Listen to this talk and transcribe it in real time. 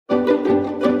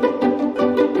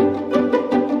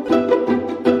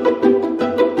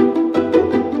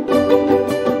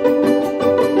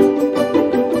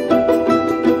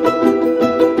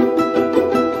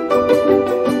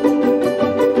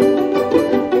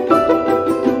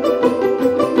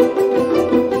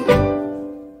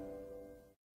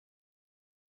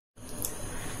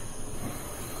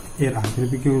এর আগের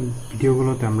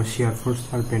ভিডিওগুলোতে আমরা শিয়ার ফোর্স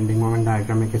আর বেন্ডিং মোমেন্ট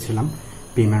ডায়াগ্রাম এঁকেছিলাম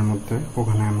বিমের মধ্যে।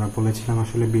 ওখানে আমরা বলেছিলাম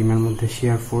আসলে বিমের মধ্যে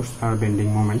শিয়ার ফোর্স আর বেন্ডিং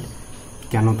মোমেন্ট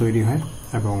কেন তৈরি হয়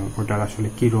এবং ওটার আসলে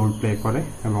কি রোল প্লে করে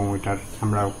এবং ওইটার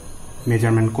আমরা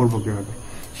মেজারমেন্ট করব কিভাবে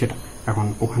সেটা। এখন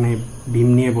ওখানে বিম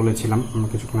নিয়ে বলেছিলাম আমরা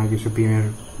কিছুক্ষণ আগে, কিছু বিমের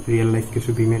রিয়েল লাইফ কিছু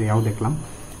বিমের দেখলাম,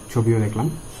 ছবিও দেখলাম।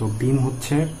 সো বিম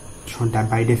হচ্ছে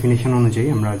বাই ডেফিনেশন অনুযায়ী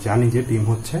আমরা জানি যে বিম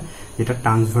হচ্ছে যেটা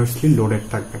ট্রান্সভার্সলি লোডেড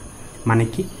থাকবে। মানে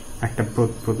কি, একটা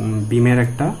বিমের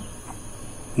একটা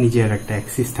নিজের একটা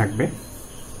অ্যাক্সিস থাকবে,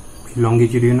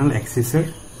 লঙ্গিটিউডিনাল অ্যাক্সিসের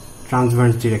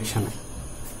ট্রান্সভার্স ডিরেকশনে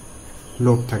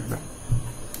লোড থাকবে।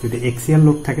 যদি এক্সিয়াল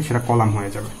লোড থাকে সেটা কলাম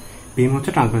হয়ে যাবে। বিম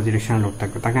হচ্ছে ট্রান্সভার্স ডিরেকশনে লোড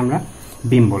থাকবে, তাকে আমরা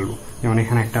বিম বলবো। যেমন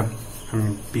এখানে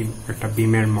একটা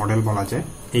বিমের মডেল বলা যায়।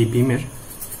 এই বিমের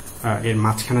এর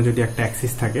মাঝখানে যদি একটা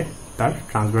অ্যাক্সিস থাকে, তার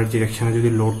ট্রান্সভার্স ডিরেকশনে যদি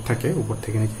লোড থাকে, উপর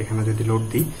থেকে নিচে এখানে যদি লোড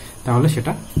দিই তাহলে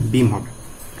সেটা বিম হবে।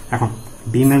 এখন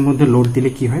বিমের মধ্যে লোড দিলে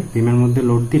কি হয়? বিমের মধ্যে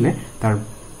লোড দিলে তার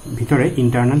ভিতরে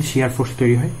ইন্টারনাল শিয়ার ফোর্স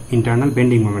তৈরি হয়, ইন্টারনাল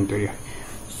বেন্ডিং মোমেন্ট তৈরি হয়।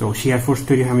 সো শিয়ার ফোর্স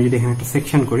তৈরি হয়, আমি যদি এখানে একটা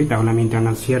সেকশন করি তাহলে আমি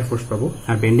ইন্টারনাল শিয়ার ফোর্স পাবো।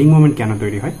 আর বেন্ডিং মোমেন্ট কেন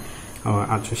তৈরি হয়?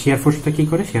 আচ্ছা, শিয়ার ফোর্সটা কি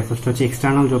করে? শিয়ার ফোর্সটা হচ্ছে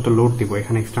এক্সটার্নাল যত লোড দিব,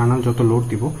 এখানে এক্সটার্নাল যত লোড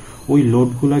দিব ওই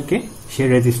লোডগুলোকে সে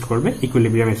রেজিস্ট করবে,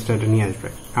 ইকুইলিব্রিয়াম স্টেটে নিয়ে আসবে।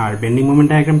 আর বেন্ডিং মোমেন্ট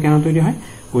ডায়াগ্রাম কেন তৈরি হয়?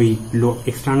 ওই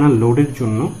এক্সটার্নাল লোডের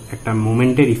জন্য একটা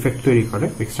মোমেন্টের ইফেক্ট তৈরি করে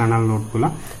এক্সটার্নাল লোডগুলা,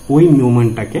 ওই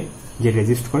মোমেন্টটাকে যে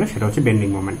রেজিস্ট করে সেটা হচ্ছে বেন্ডিং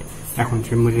মোমেন্ট। এখন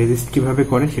সে রেজিস্ট কিভাবে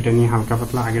করে সেটা নিয়ে হালকা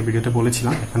পাতলা আগের ভিডিওতে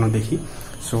বলেছিলাম, এখানেও দেখি।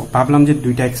 সো ভাবলাম যে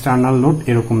দুইটা এক্সটার্নাল লোড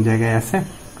এরকম জায়গায় আছে,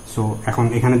 সো এখন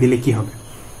এখানে দিলে কি হবে?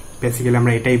 বেসিক্যালি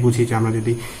আমরা এটাই বুঝি যে আমরা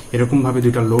যদি এরকম ভাবে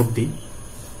দুইটা লোড দিই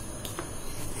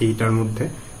এইটার মধ্যে,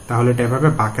 তাহলে এটা এভাবে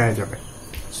বাঁকায় যাবে।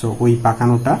 সো ওই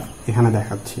বাঁকানোটা এখানে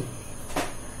দেখাচ্ছি।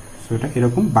 সো এটা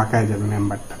এরকম বাঁকায় যাবে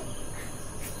মেম্বারটা।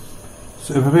 সো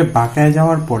এভাবে বাঁকায়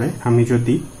যাওয়ার পরে আমি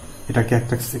যদি এটাকে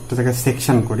একটা জায়গায়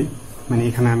সেকশন করি, মানে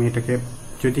এখানে আমি এটাকে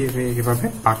যদি এভাবে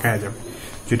বাঁকায় যাবে,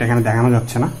 যেটা এখানে দেখানো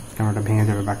যাচ্ছে না কারণ এটা ভেঙে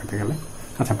যাবে বাঁকাতে গেলে।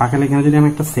 আচ্ছা, বাঁকালে এখানে যদি আমি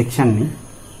একটা সেকশন নিই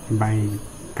বাই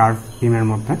কার্ভ বিমের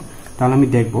মধ্যে, তাহলে আমি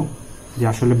দেখব যে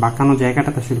আসলে বাঁকানো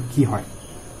জায়গাটাতে আসলে কি হয়।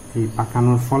 এই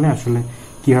বাঁকানোর ফলে আসলে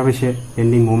কিভাবে সে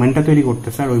বেন্ডিং মোমেন্টটা তৈরি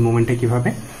করতেছে, আর ওই মোমেন্টে কিভাবে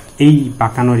এই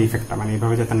বাঁকানোর ইফেক্টটা, মানে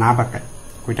এইভাবে যাতে না বাঁকায়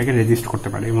ওইটাকে রেজিস্ট করতে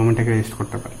পারে, এই মোমেন্টটাকে রেজিস্ট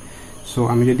করতে পারে। সো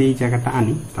আমি যদি এই জায়গাটা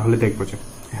আনি তাহলে দেখবো যে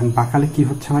এখন বাঁকালে কি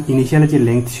হচ্ছে, আমার ইনিশিয়ালে যে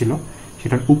লেন্থ ছিল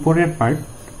সেটার উপরের পার্ট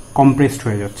কম্প্রেসড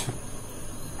হয়ে যাচ্ছে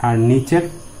আর নিচের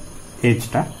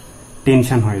এজটা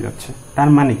টেনশন হয়ে যাচ্ছে। তার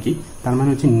মানে কি? তার মানে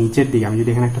হচ্ছে নিচের দিকে আমি যদি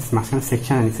এখানে একটা মাঝখানে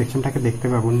সেকশন আনি, সেকশনটাকে দেখতে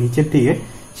পাবো নিচের দিকে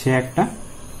সে একটা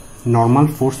নর্মাল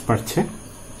ফোর্স পাচ্ছে,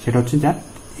 সেটা হচ্ছে যা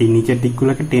এই নিচের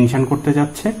দিকগুলোকে টেনশন করতে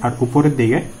যাচ্ছে, আর উপরের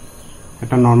দিকে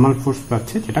একটা নর্মাল ফোর্স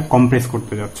পাচ্ছে যেটা কম্প্রেস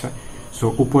করতে যাচ্ছে। সো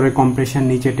উপরে কম্প্রেশন,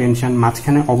 নিচে টেনশন,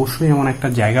 মাঝখানে অবশ্যই এমন একটা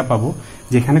জায়গা পাবো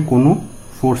যেখানে কোনো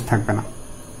ফোর্স থাকবে না।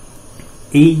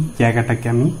 এই জায়গাটাকে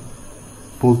আমি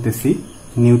বলতেছি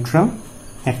নিউট্রাল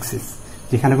অ্যাক্সিস,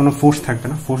 যেখানে কোনো ফোর্স থাকবে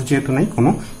না। ফোর্স যেহেতু নাই, কোনো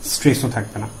স্ট্রেসও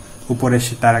থাকবে না। উপরে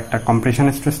তার একটা কম্প্রেশন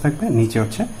স্ট্রেস থাকবে, নিচে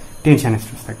হচ্ছে টেনশন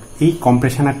স্ট্রেস থাকবে। এই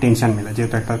কম্প্রেশন আর টেনশন মিলে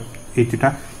যেহেতু একটা এই দুটা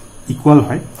ইকুয়াল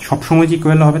হয়, সবসময় যে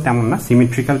ইকুয়াল হবে তেমন না,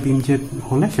 সিমেট্রিক্যাল বিম যে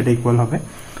হলে সেটা ইকুয়াল হবে।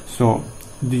 সো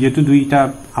যেহেতু দুইটা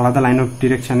আলাদা লাইন অফ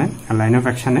ডিরেকশনে, লাইন অফ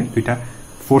অ্যাকশনে দুইটা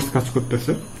ফোর্স কাজ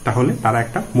করতেছে, তাহলে তারা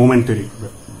একটা মোমেন্ট তৈরি করবে,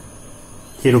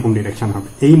 এরকম ডিরেকশন হবে।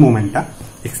 এই মোমেন্টটা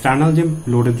এক্সটার্নাল যে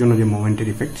লোডের জন্য যে মোমেন্টের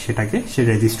ইফেক্ট সেটাকে সে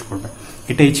রেজিস্ট করবে।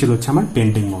 এটাই ছিল হচ্ছে আমার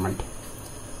বেন্ডিং মোমেন্ট।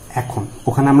 এখন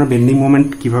ওখানে আমরা বেন্ডিং মোমেন্ট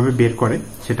কিভাবে বের করে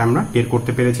সেটা আমরা বের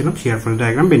করতে পেরেছিলাম shear force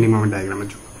diagram, bending moment ডায়াগ্রামের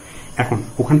জন্য।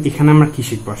 এখন এখানে আমরা কি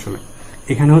শিখবো আসলে?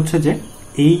 এখানে হচ্ছে যে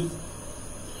এই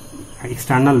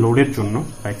এক্সটার্নাল লোডের জন্য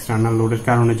বা এক্সটার্নাল লোডের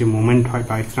কারণে যে মোমেন্ট হয়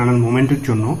বা এক্সটার্নাল মোমেন্টের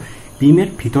জন্য বিমের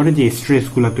ভিতরে যে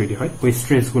স্ট্রেসগুলো তৈরি হয় ওই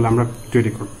স্ট্রেসগুলো আমরা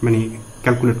তৈরি করব, মানে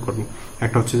ক্যালকুলেট করবো।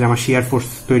 একটা হচ্ছে যে আমার শিয়ার ফোর্স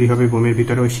তৈরি হবে বিমের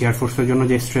ভিতরে, ওই শিয়ার ফোর্সের জন্য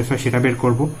যে স্ট্রেস হয় সেটা বের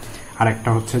করব। আর একটা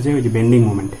হচ্ছে যে ওই যে বেন্ডিং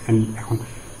মোমেন্ট। এখন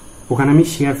ওখানে আমি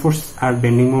শিয়ার ফোর্স আর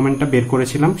বেন্ডিং মোমেন্টটা বের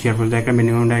করেছিলাম shear force diagram,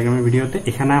 bending moment ডায়াগ্রামের ভিডিওতে।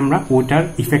 এখানে আমরা ওইটার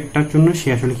ইফেক্টটার জন্য সে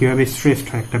আসলে কিভাবে স্ট্রেসড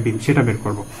হয় একটা বিম সেটা বের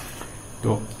করব। তো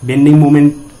বেন্ডিং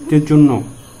মোমেন্টের জন্য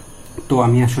তো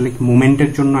আমি আসলে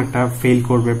মোমেন্টের জন্য একটা ফেল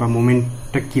করবে বা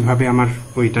মোমেন্টটা কিভাবে আমার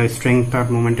ওইটা স্ট্রেংথটা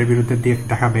মোমেন্টের বিরুদ্ধে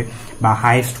দেখাবে, বা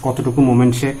হাইয়েস্ট কতটুকু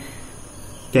মোমেন্ট সে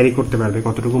ক্যারি করতে পারবে,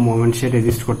 কতটুকু মোমেন্ট সে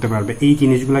রেজিস্ট করতে পারবে, এই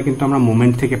জিনিসগুলো কিন্তু আমরা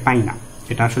মোমেন্ট থেকে পাই না।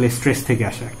 এটা আসলে স্ট্রেস থেকে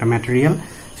আসে। একটা ম্যাটেরিয়াল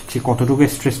সে কতটুকু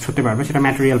স্ট্রেসড হতে পারবে সেটা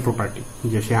ম্যাটেরিয়াল প্রপার্টি,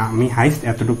 যে সে আমি হাইয়েস্ট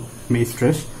এতটুকু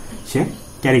স্ট্রেস সে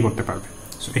ক্যারি করতে পারবে।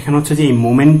 সো এখানে হচ্ছে যে এই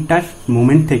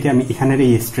মোমেন্ট থেকে আমি এখানের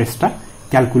এই স্ট্রেসটা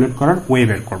ক্যালকুলেট করার ওয়ে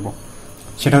বের করব,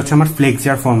 সেটা হচ্ছে আমার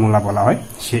ফ্লেক্সিয়ার ফর্মুলা বলা হয়।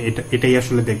 সে এটাই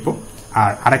আসলে দেখবো।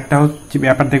 আর আরেকটা হচ্ছে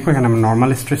ব্যাপার দেখবো, এখানে আমরা নর্মাল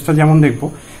স্ট্রেসটা যেমন দেখবো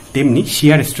তেমনি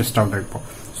শিয়ার স্ট্রেসটাও দেখবো।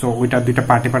 সো ওইটা দুইটা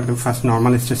পার্টে ফার্স্ট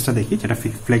নর্মাল স্ট্রেসটা দেখি, যেটা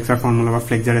ফ্লেক্সার ফর্মুলা বা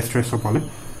ফ্লেক্সার স্ট্রেসও বলে।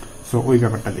 সো ওই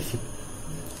ব্যাপারটা দেখি।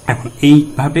 এখন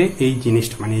এইভাবে এই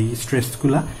জিনিসটা মানে এই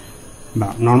স্ট্রেসগুলা বা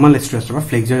নর্মাল স্ট্রেসটা বা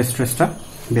ফ্লেক্সার স্ট্রেসটা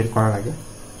বের করার আগে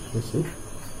দেখি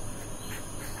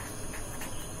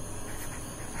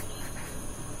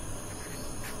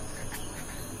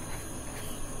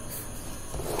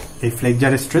এই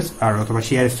ফ্লেক্সার স্ট্রেস আর অথবা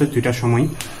শিয়ার স্ট্রেস দুইটার সময়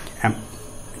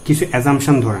কিছু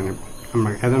অ্যাজাম্পশন ধরে নেব।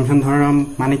 আমরা অ্যাজাম্পশন ধরে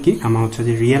মানে কি, আমার হচ্ছে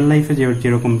যে রিয়েল লাইফে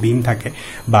যেরকম বিম থাকে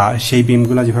বা সেই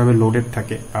বিমগুলো যেভাবে লোডেড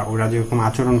থাকে বা ওরা যেরকম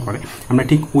আচরণ করে, আমরা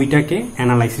ঠিক ওইটাকে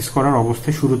অ্যানালাইসিস করার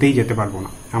অবস্থায় শুরুতেই যেতে পারবো না।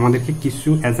 আমাদেরকে কিছু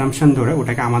অ্যাজাম্পশন ধরে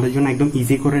ওটাকে আমাদের জন্য একদম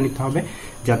ইজি করে নিতে হবে,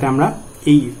 যাতে আমরা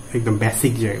এই একদম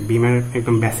বেসিক যে বিমের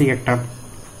একদম বেসিক একটা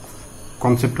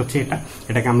কনসেপ্ট হচ্ছে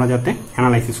এটাকে আমরা যাতে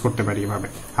অ্যানালাইসিস করতে পারি। এভাবে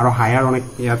আরো হায়ার অনেক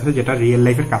আছে যেটা রিয়েল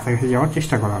লাইফের কাছাকাছি যাওয়ার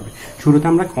চেষ্টা করা হবে। শুরুতে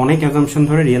আমরা অনেক অ্যাজাম্পশন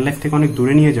ধরে রিয়েল লাইফ থেকে অনেক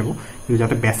দূরে নিয়ে যাব, কিন্তু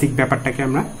যাতে বেসিক ব্যাপারটাকে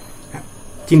আমরা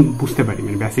বুঝতে পারি,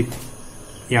 মানে বেসিক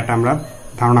ইয়াটা আমরা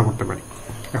ধারণা করতে পারি।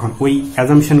 এখন ওই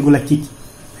অ্যাজাম্পশনগুলো কি?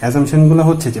 অ্যাজাম্পশনগুলো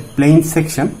হচ্ছে যে plane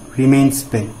section remains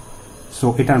plane. So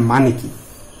এটার মানে কি?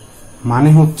 মানে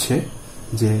হচ্ছে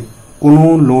যে কোনো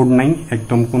লোড নাই,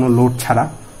 একদম কোনো লোড ছাড়া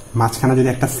মাঝখানে যদি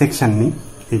একটা সেকশন নিই,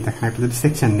 এই দেখেন একটা যদি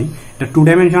সেকশন নিই, এটা 2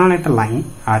 ডাইমেনশনাল একটা লাইন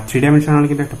আর 3 ডাইমেনশনাল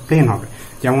কিন্তু একটা প্লেন হবে।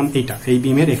 যেমন এই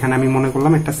বিমের এখানে আমি মনে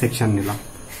করলাম একটা সেকশন নিলাম,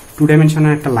 2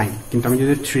 ডাইমেনশনাল একটা লাইন, কিন্তু আমি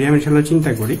যদি 3 ডাইমেনশনাল চিন্তা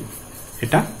করি,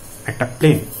 এটা একটা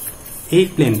প্লেন। এই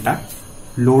প্লেনটা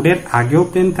লোডের আগেও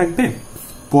প্লেন থাকবে,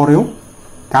 পরেও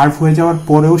কার্ভ হয়ে যাওয়ার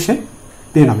পরেও সে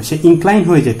প্লেন হবে। সে ইনক্লাইন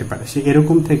হয়ে যেতে পারে, সে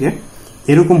এরকম থেকে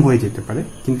এরকম হয়ে যেতে পারে,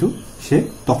 কিন্তু সে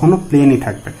তখনও প্লেনই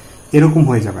থাকবে, এরকম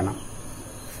হয়ে যাবে না,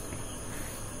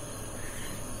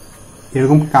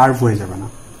 এরকম কার্ভ হয়ে যাবে না।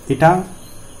 এটা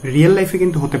রিয়েল লাইফে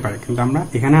কিন্তু হতে পারে, কিন্তু আমরা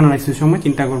এখানে অ্যানালাইসিসের সময়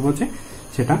চিন্তা করবো যে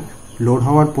সেটা লোড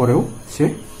হওয়ার পরেও সে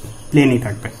প্লেনই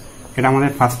থাকবে। এটা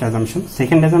আমাদের ফার্স্ট অ্যাজাম্পশন।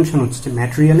 সেকেন্ড অ্যাজাম্পশন হচ্ছে যে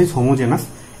material is homogeneous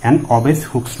and obese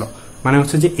hooks ল। মানে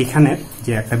হচ্ছে যে এখানের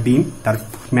যে একটা বিম, তার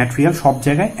ম্যাটেরিয়াল সব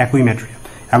জায়গায় একই ম্যাটেরিয়াল,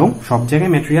 এবং সব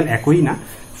জায়গায় ম্যাটেরিয়াল একই না,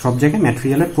 সব জায়গায়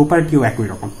ম্যাটেরিয়ালের প্রপার্টিও একই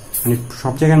রকম, মানে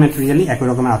সব জায়গায় ম্যাটেরিয়ালই একই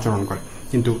রকমের আচরণ করে।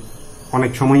 কিন্তু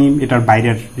অনেক সময় এটার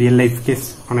বাইরের রিয়েল লাইফ কেস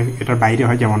অনেক এটার বাইরে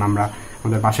হয়। যেমন আমরা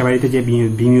আমাদের বাসা বাড়িতে যে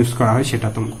বিম ইউজ করা হয়, সেটা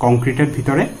তো কংক্রিটের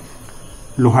ভিতরে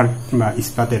লোহার বা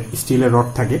ইস্পাতের স্টিলের রড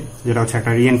থাকে, যেটা হচ্ছে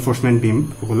একটা রিএনফোর্সমেন্ট বিম,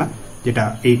 ওগুলা, যেটা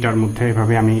এইটার মধ্যে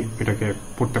এভাবে আমি এটাকে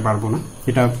পড়তে পারবো না,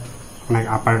 এটা অনেক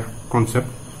আপার কনসেপ্ট।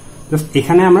 জাস্ট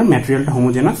এখানে আমরা ম্যাটেরিয়ালটা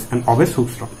homogeneous and obese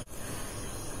hooks law.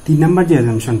 3 number যে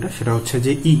অ্যাজাম্পশনটা সেটা হচ্ছে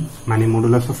যে ই মানে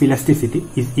modulus of elasticity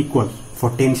is equal for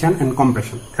tension and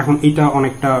compression. এখন এটা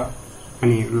অনেকটা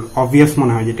মানে অবভিয়াস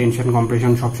মনে হয় যে টেনশন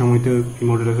কম্প্রেশন সবসময় তো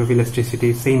মডুলাস অফ ইলাস্টিসিটি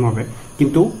সেম হবে,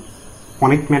 কিন্তু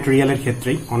অনেক ম্যাটেরিয়ালের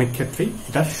ক্ষেত্রেই অনেক ক্ষেত্রেই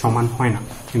এটা সমান হয় না।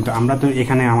 কিন্তু আমরা তো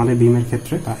এখানে আমাদের বিমের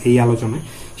ক্ষেত্রে বা এই আলোচনায়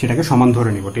সেটাকে সমান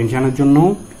ধরে নিব। টেনশনের জন্য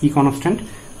ই কনস্ট্যান্ট,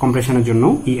 কম্প্রেশনের জন্য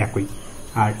ই একই।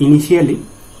 আর ইনিশিয়ালি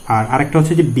আর আরেকটা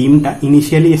হচ্ছে যে বিমটা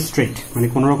ইনিশিয়ালি স্ট্রেট, মানে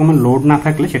কোনো রকমের লোড না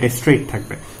থাকলে সেটা স্ট্রেট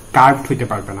থাকবে, কার্ভড হইতে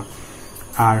পারবে না।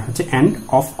 আর হচ্ছে end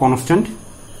of constant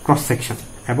cross section,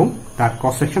 এবং তার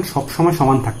ক্রস সেকশন সবসময়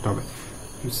সমান থাকতে হবে।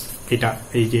 এটা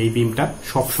এই যে এই বিমটা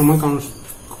সবসময়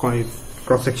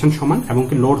ক্রস সেকশন সমান, এবং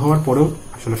কি লোড হওয়ার পরেও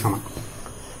আসলে সমান।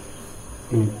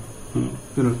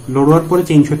 লোড হওয়ার পরে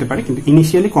চেঞ্জ হতে পারে, কিন্তু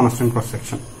ইনিশিয়ালি কনস্ট্যান্ট ক্রস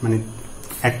সেকশন, মানে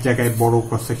এক জায়গায় বড়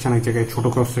ক্রস সেকশন, এক জায়গায় ছোট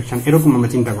ক্রস সেকশন, এরকম আমরা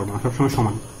চিন্তা করবো না, সবসময়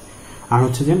সমান। আর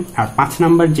হচ্ছে যে আর 5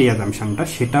 নাম্বার যে অ্যাজাম্পশনটা,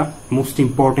 সেটা মোস্ট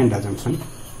ইম্পর্টেন্ট অ্যাজাম্পশন,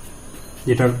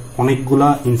 যেটার অনেকগুলা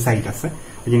ইনসাইট আছে।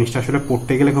 এই জিনিসটা আসলে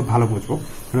পড়তে গেলে খুব ভালো বুঝবো।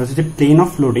 এটা হচ্ছে যে plane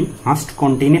of loading must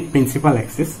contain A principal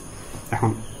Axis. এখন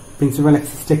প্রিন্সিপাল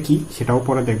অ্যাক্সিসটা কি সেটাও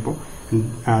পরে দেখবো।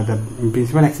 The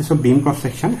principal axis of beam cross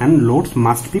section and loads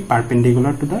must be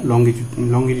perpendicular to the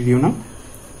longitudinal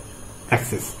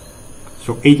axis.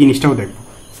 So এই জিনিসটাও দেখবো।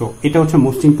 সো এটা হচ্ছে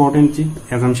মোস্ট ইম্পর্টেন্ট যে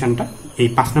অ্যাজাম্পশনটা। এই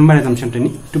 5 নাম্বার অ্যাজাম্পশনটা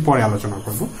নিয়ে একটু পরে আলোচনা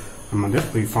করব আমাদের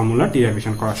ওই ফর্মুলা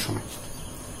ডিরাইভেশন করার সময়।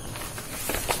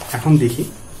 এখন দেখি,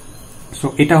 সো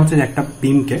এটা হচ্ছে যে একটা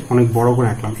বিমকে অনেক বড় করে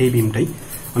আঁকলাম, এই বিমটাই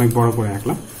অনেক বড় করে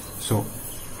আঁকলাম। সো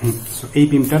এই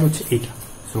বিমটার হচ্ছে এইটা।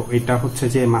 সো এটা হচ্ছে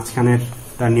যে মাঝখানের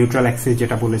তার নিউট্রাল অ্যাক্সিস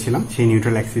যেটা বলেছিলাম, সেই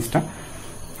নিউট্রাল অ্যাক্সিসটা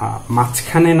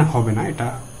মাঝখানে না হবে না, এটা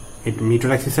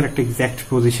নিউট্রাল অ্যাক্সিসের একটা এক্সাক্ট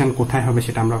পজিশন কোথায় হবে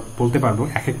সেটা আমরা বলতে পারবো।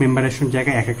 এক এক মেম্বারের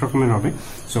জায়গায় এক এক রকমের হবে।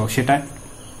 সো সেটা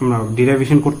আমরা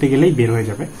ডিরাইভেশন করতে গেলেই বের হয়ে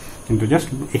যাবে, কিন্তু জাস্ট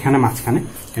এখানে মাঝখানে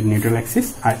নিউট্রাল অ্যাক্সিস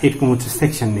আর এরকম হচ্ছে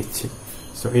সেকশন নিচ্ছি।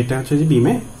 সো এটা হচ্ছে যে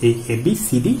বিমে এই এবি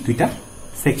সিডি দুইটা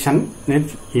সেকশনের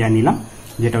নিলাম,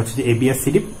 যেটা হচ্ছে যে এবি আর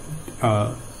সিডি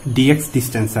ডিএক্স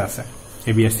ডিস্টেন্সে আছে।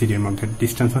 এবি আর সিডি এর মধ্যে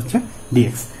ডিস্টেন্স হচ্ছে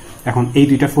ডিএক্স। এখন এই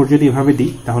দুইটা ফোর্স যদি এভাবে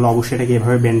দিই, তাহলে অবশ্যই এটাকে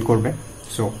এভাবে বেন্ড করবে।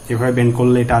 সো এভাবে বেন্ড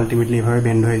করলে এটা আলটিমেটলি এভাবে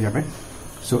বেন্ড হয়ে যাবে।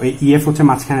 সো এই ইএফ হচ্ছে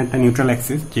মাঝখানে একটা নিউট্রাল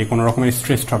অ্যাক্সিস, যে কোনো রকমের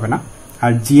স্ট্রেসড হবে না।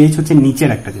 আর জিএইচ হচ্ছে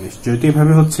নিচের একটা জিনিস, যেহেতু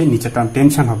এভাবে হচ্ছে নিচেটা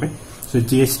টেনশন হবে, সো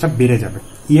জিএইচটা বেড়ে যাবে,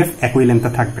 ইএফ একই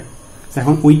লেন্থে থাকবে।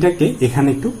 এখন ওইটাকে এখানে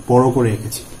একটু বড় করে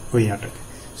রেখেছি ওই ইয়াটাকে।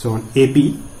 সো এবি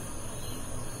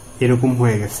এরকম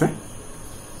হয়ে গেছে,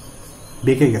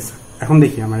 বেঁকে গেছে। এখন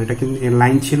দেখি আমার এটা কিন্তু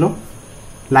লাইন ছিল,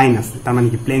 লাইন আছে, তার মানে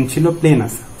কি প্লেন ছিল, প্লেন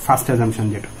আছে, ফার্স্ট অ্যাজাম্পশন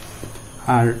যেটা।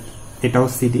 আর এটাও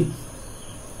সিডি,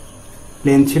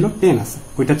 প্লেন ছিল, প্লেন আছে,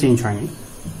 ওইটা চেঞ্জ হয়নি।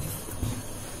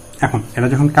 এখন এটা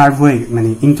যখন কার্ভ হয়ে মানে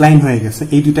ইনক্লাইন হয়ে গেছে,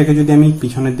 এই দুটাকে যদি আমি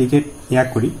পিছনের দিকে ইয়া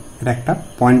করি, এটা একটা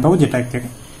পয়েন্ট পাবো যেটা একটা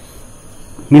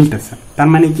মিলতেছে। তার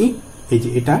মানে কি এই যে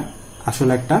এটা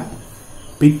আসলে একটা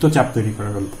বৃত্তচাপ তৈরি করে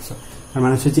ফেলতেছে। তার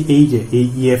মানে হচ্ছে যে এই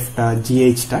ইএফটা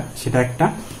জিএইচটা সেটা একটা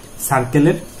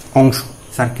সার্কেলের অংশ,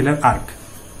 সার্কেলের আর্ক।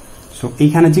 সো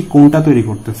এইখানে যে কোণটা তৈরি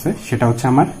করতেছে সেটা হচ্ছে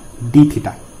আমার ডি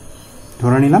থিটা,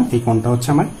 ধরে নিলাম এই কোণটা হচ্ছে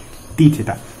আমার ডি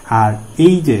থিটা। আর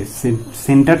এই যে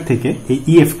সেন্টার থেকে এই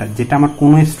ইএফটা, যেটা আমার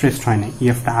কোনো স্ট্রেস হয় না,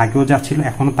 ইএফটা আগেও যা ছিল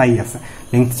এখনো তাই আছে,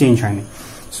 লেন্থ চেঞ্জ হয়নি।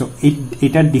 সো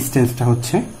এটার ডিস্টেন্সটা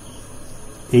হচ্ছে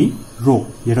এই রো,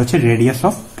 যেটা হচ্ছে radius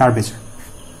of curvature,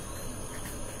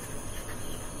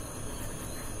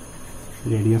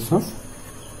 radius of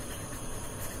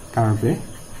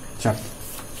curvature.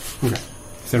 ওকে,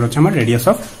 সেটা হচ্ছে আমার রেডিয়াস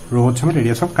অফ রো, হচ্ছে আমার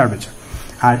রেডিয়াস অফ কার্ভেচার।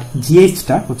 আর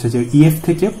জিএইচটা হচ্ছে যে ইএফ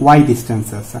থেকে ওয়াই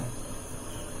ডিস্টেন্সে আছে,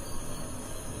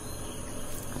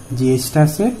 জিএইচটা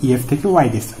আছে ইএফ থেকে ওয়াই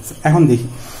ডিস্টেন্সে। এখন দেখি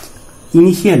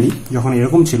ইনিশিয়ালি যখন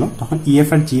এরকম ছিল তখন ইএফ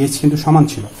আর জিএইচ কিন্তু সমান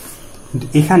ছিল, কিন্তু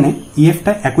এখানে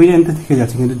ইএফটা একই লেন্থে থেকে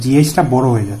যাচ্ছে কিন্তু জিএইচটা বড়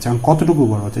হয়ে যাচ্ছে। এখন কতটুকু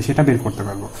বড় হচ্ছে সেটা বের করতে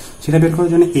পারবো। সেটা বের করার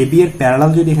জন্য এবি এর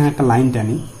প্যারালাল যদি এখানে একটা লাইন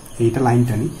টানি, এইটা লাইন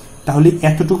টানি, তাহলে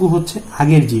এতটুকু হচ্ছে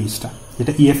আগের জিএইচটা,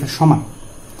 যেটা ইএফ এর সমান।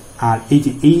 আর এই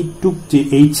যে এইটুক যে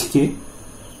এইচ কে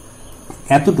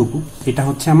এতটুকু, এটা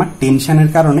হচ্ছে আমার টেনশনের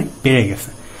কারণে বেড়ে গেছে।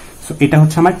 সো এটা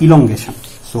হচ্ছে আমার ইলংগেশন।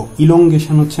 সো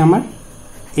ইলংগেশন হচ্ছে আমার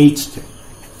এইচ কে।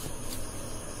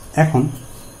 এখন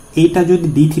এইটা যদি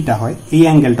ডি থিটা হয়, এই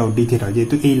অ্যাঙ্গেলটাও ডি থিটা হয়,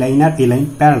 যেহেতু এই লাইন আর এই লাইন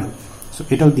প্যারালাল, সো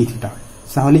এটাও ডি থিটা হয়।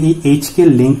 তাহলে এই এইচ কে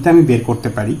লেন্থটা আমি বের করতে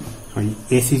পারি ওই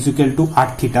S equal to R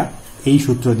theta, এই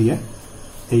সূত্র দিয়ে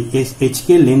এই এইচ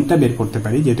কে লেন্থটা বের করতে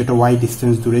পারি, যেহেতু এটা ওয়াই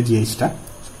ডিস্টেন্স দূরে জিএইচটা,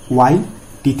 ওয়াই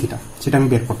ডি থিটা, সেটা আমি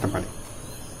বের করতে পারি।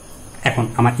 এখন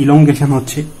আমার ইলংগেশন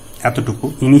হচ্ছে এতটুকু,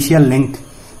 ইনিশিয়াল লেন্থ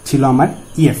ছিল আমার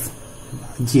ইএফ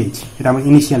জিএইচ, এটা আমার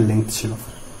ইনিশিয়াল লেন্থ ছিল।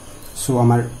 সো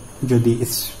আমার যদি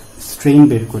স্ট্রেইন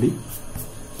বের করি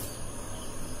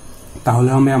তাহলে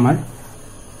হবে আমার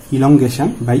elongation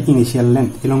by initial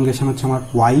length. Elongation হচ্ছে আমার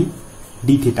ওয়াই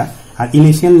ডি থিটা, আর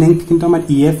ইনিশিয়াল লেন্থ কিন্তু আমার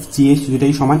ইএফ জিএইচ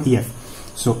দুটাই সমান ইএফ।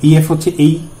 সো ইএফ হচ্ছে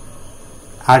এই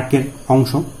আর্কের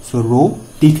অংশ, so rho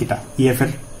D theta, EF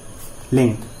এর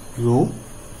লেন্থ রো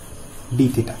ডি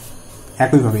থিটা।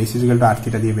 একইভাবে S equal to R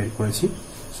theta দিয়ে বের করেছি।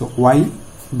 সো ওয়াই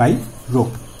বাই রো,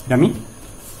 এটা আমি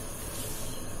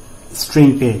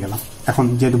স্ট্রেইন পেয়ে গেলাম। এখন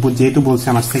যেহেতু বলছে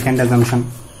আমার second assumption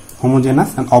homogeneous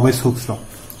and always hooks law,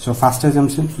 so first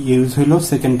assumption use হইল,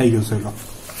 সেকেন্ডটা ইউজ হইল।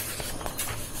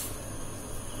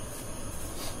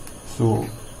 So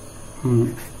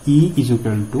E is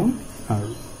equal to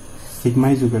sigma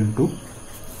is equal to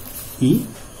E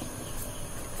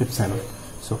epsilon,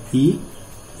 so E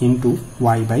into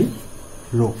Y by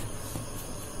rho,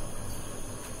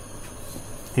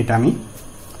 এটা আমি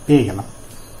পেয়ে গেলাম।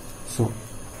 So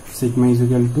sigma is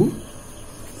equal to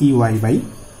E Y by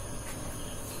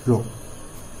rho,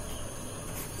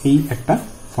 এই একটা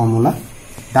formula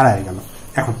দাঁড়ায় গেল।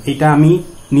 এখন এটা আমি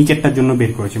নিচেরটার জন্য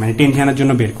বের করেছি, মানে টেনশনের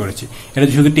জন্য বের করেছি। এটা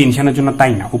শুধু টেনশনের জন্য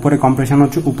তাই না, উপরে কম্প্রেশন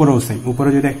হচ্ছে, উপরেও সেম, উপরে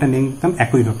যদি একটা লিঙ্ক দিতাম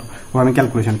একই হতো, ও আমি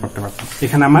ক্যালকুলেশন করতে পারতাম।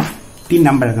 এখানে আমার 3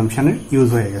 নাম্বার অ্যাজাম্পশনের ইউজ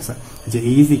হয়ে গেছে, যে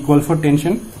ই is equal for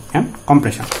tension and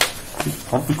compression.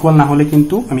 Equal না হলে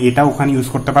কিন্তু আমি এটা ওখানে ইউজ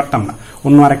করতে পারতাম না,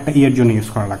 অন্য আরেকটা ইয়ের জন্য ইউজ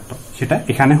করা লাগতো, সেটা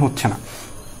এখানে হচ্ছে না।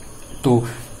 তো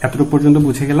এতটুকু পর্যন্ত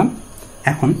বুঝে গেলাম।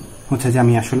 এখন হচ্ছে যে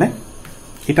আমি আসলে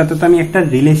এটাতে তো আমি একটা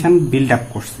রিলেশন বিল্ড আপ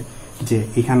করছি, যে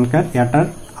এখানকার এটার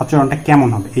আচরণটা কেমন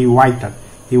হবে, এই ওয়াইটার,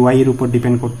 এই ওয়াই এর উপর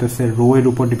ডিপেন্ড করতেছে, রো এর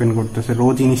উপর ডিপেন্ড করতেছে। রো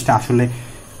জিনিসটা আসলে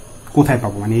কোথায়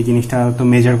পাবো, মানে এই জিনিসটা তো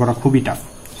মেজার করা খুবই টাফ।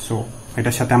 সো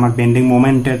এটার সাথে আমার বেন্ডিং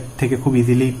মোমেন্টের থেকে খুব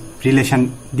ইজিলি রিলেশন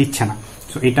দিচ্ছে না।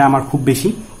 সো এটা আমার খুব বেশি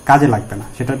কাজে লাগবে না,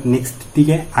 সেটা নেক্সট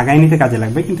দিকে আগায় নিতে কাজে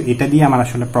লাগবে, কিন্তু এটা দিয়ে আমার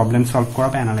আসলে প্রবলেম সলভ করা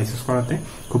বা অ্যানালাইসিস করাতে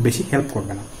খুব বেশি হেল্প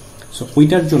করবে না। সো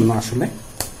ওইটার জন্য আসলে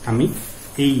আমি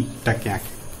এইটাকে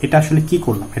আঁকি। এটা আসলে কি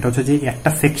করলাম, এটা হচ্ছে যে একটা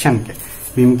সেকশনকে,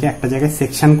 বিমকে একটা জায়গায়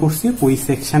সেকশন করছি, ওই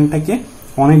সেকশনটাকে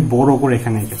অনেক বড় করে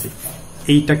এখানে এঁকেছি।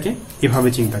 এইটাকে এভাবে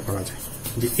চিন্তা করা যায়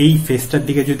যে এই ফেসটার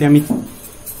দিকে যদি আমি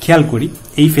খেয়াল করি,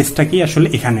 এই ফেসটাকেই আসলে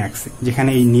এখানে আঁকছি, যেখানে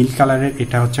এই নীল কালারের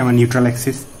এটা হচ্ছে আমার নিউট্রাল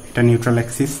অ্যাক্সিস, এটা নিউট্রাল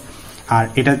অ্যাক্সিস, আর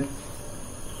এটা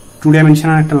 2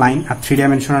 ডাইমেনশনাল একটা লাইন, আর 3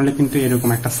 ডাইমেনশনালে কিন্তু এরকম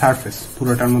একটা সারফেস,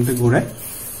 পুরোটার মধ্যে ঘুরে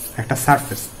একটা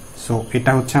সারফেস। সো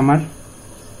এটা হচ্ছে আমার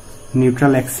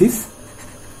নিউট্রাল অ্যাক্সিস,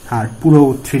 আর পুরো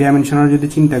 3 ডাইমেনশনাল যদি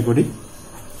চিন্তা করি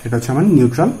এটা হচ্ছে আমার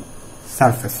নিউট্রাল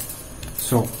সারফেস।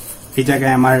 সো এই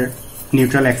জায়গায় আমার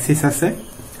নিউট্রাল অ্যাক্সিস আছে,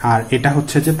 আর এটা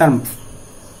হচ্ছে যে তার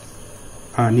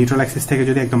নিউট্রাল অ্যাক্সিস থেকে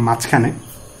যদি একদম মাঝখানে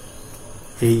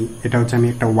এটা হচ্ছে আমি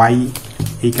একটা ওয়াই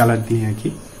এই কালার দিয়ে আঁকি,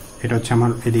 এটা হচ্ছে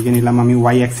আমার এদিকে নিলাম আমি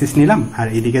ওয়াই অ্যাক্সিস নিলাম, আর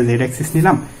এইদিকে জেড অ্যাক্সিস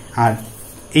নিলাম, আর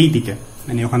এই দিকে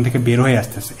মানে ওখান থেকে বের হয়ে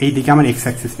আসতেছে এই দিকে আমার এক্স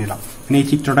অ্যাক্সিস নিলাম। মানে এই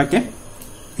চিত্রটাকে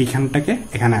এইখানটাকে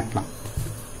এখানে আঁকলাম।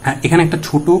 আর এখানে একটা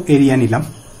ছোট এরিয়া নিলাম,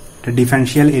 একটা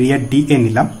ডিফারেন্সিয়াল এরিয়া ডিএ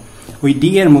নিলাম। ওই ডি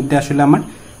এর মধ্যে আসলে আমার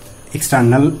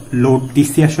এক্সটার্নাল লোড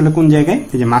দিচ্ছি আসলে কোন জায়গায়,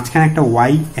 এই যে মাঝখানে একটা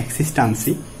ওয়াই অ্যাক্সিস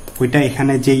টানছি, ওইটা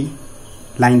এখানে যেই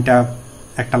লাইনটা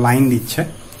একটা লাইন দিচ্ছে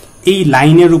এই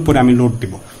লাইনের উপরে আমি লোড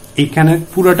দিব। এইখানে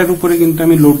পুরোটার উপরে কিন্তু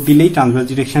আমি লোড দিলেই ট্রান্সভার্স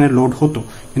ডিরেকশনে লোড হতো,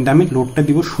 কিন্তু আমি লোডটা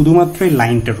দিব শুধুমাত্র এই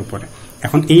লাইনটার উপরে।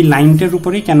 এখন এই লাইনটার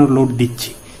উপরেই কেন লোড দিচ্ছি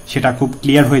সেটা খুব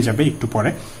ক্লিয়ার হয়ে যাবে একটু পরে,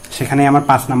 সেখানে আমার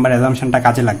 5 নাম্বার অ্যাজাম্পশনটা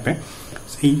কাজে লাগবে।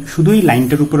 এই শুধু এই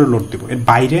লাইনটার উপরে লোড দিব, এর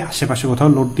বাইরে আশেপাশে কোথাও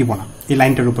লোড দিব না, এই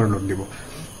লাইনটার উপরে লোড দিব।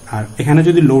 আর এখানে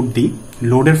যদি লোড দিই,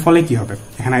 লোডের ফলে কি হবে,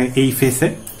 এখানে এই ফেসে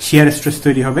শিয়ার স্ট্রেস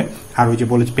তৈরি হবে, আর ওই যে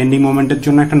বলেছি পেন্ডিং মোমেন্টের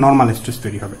জন্য একটা নর্মাল স্ট্রেস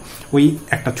তৈরি হবে। ওই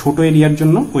একটা ছোট এরিয়ার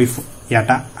জন্য ওই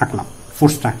ইয়াটা আঁকলাম,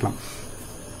 ফোর্সটা আঁকলাম।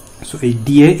 সো এই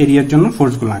ডিএ এরিয়ার জন্য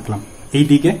ফোর্সগুলো আঁকলাম। এই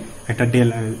দিকে একটা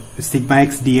সিগমা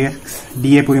এক্স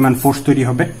ডিএ পরিমাণ ফোর্স তৈরি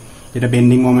হবে, যেটা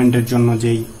বেন্ডিং মোমেন্টের জন্য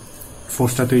যেই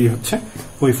ফোর্সটা তৈরি হচ্ছে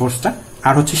ওই ফোর্সটা।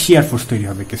 আর হচ্ছে শিয়ার ফোর্স তৈরি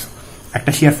হবে কিছু,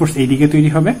 একটা শিয়ার ফোর্স এই দিকে তৈরি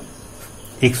হবে,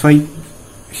 এক্স ওয়াই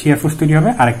শিয়ার ফোর্স তৈরি হবে,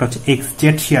 আর একটা হচ্ছে এক্স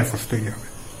জেড শিয়ার ফোর্স তৈরি হবে।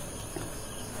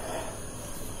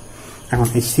 এখন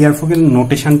এই শিয়ার ফোর্সের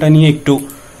নোটেশনটা নিয়ে একটু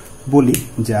বলি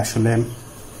যে আসলে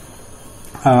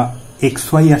এক্স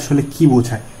ওয়াই আসলে কি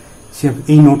বোঝায়।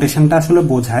 এই নোটেশনটা আসলে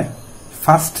বোঝায়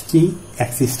ফার্স্ট যেই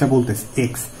অ্যাক্সিসটা বলতেছে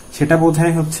এক্স, সেটা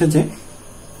বোঝায় হচ্ছে যে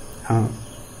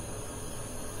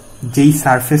যেই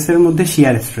সারফেসের মধ্যে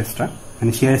শিয়ার স্ট্রেসটা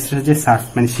মানে শিয়ার স্ট্রেস যে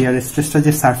শিয়ার স্ট্রেসটা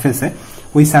যে সারফেসে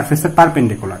ওই সারফেসের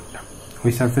পারপেন্ডিকুলারটা,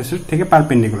 ওই সারফেসের থেকে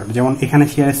পারপেন্ডিকুলার। যেমন এখানে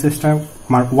শিয়ার স্ট্রেসটা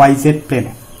আমার ওয়াইজেড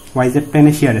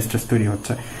প্লেনে শিয়ার স্ট্রেস তৈরি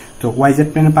হচ্ছে, তো ওয়াইজেড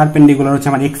প্লেনে পারপেন্ডিকুলার হচ্ছে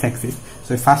আমার এক্স অ্যাক্সিস। তো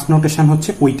ফার্স্ট নোটেশন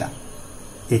হচ্ছে ওইটা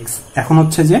এক্স। এখন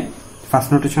হচ্ছে যে ফার্স্ট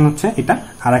নোটেশন হচ্ছে এটা,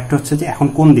 আর একটা হচ্ছে যে এখন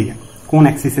কোন দিকে, কোন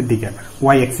অ্যাক্সিসের দিকে,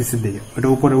 ওয়াই অ্যাক্সিসের দিকে, ওটা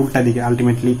উপরে উল্টা দিকে,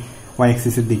 আলটিমেটলি ওয়াই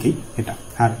অ্যাক্সিসের দিকেই এটা।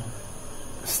 আর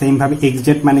সেম ভাবে এক্স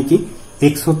জেড মানে কি,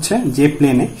 এক্স হচ্ছে যে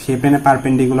প্লেনে সেই প্লেনে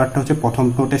পারপেন্ডিকুলারটা হচ্ছে প্রথম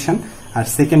নোটেশন, আর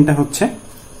সেকেন্ডটা হচ্ছে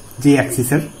যে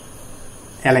অ্যাক্সিসের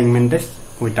অ্যালাইনমেন্টে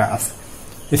ওইটা আছে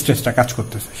স্ট্রেসটা কাজ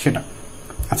করতেছে সেটা।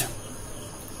 আচ্ছা,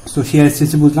 সো শিয়ার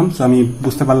স্ট্রেস বুঝলাম। সো আমি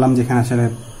বুঝতে পারলাম যেখানে আসলে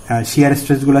শিয়ার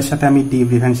স্ট্রেসগুলোর সাথে আমি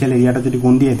ডিফারেন্সিয়াল এরিয়াটা যদি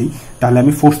গুণ দিয়ে দিই তাহলে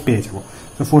আমি ফোর্স পেয়ে যাবো।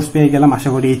 তো ফোর্স পেয়ে গেলাম, আশা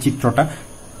করি এই চিত্রটা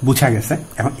বুঝা গেছে।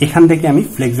 এখন এখান থেকে আমি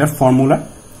ফ্লেক্সার ফর্মুলা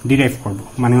ডিরাইভ করব,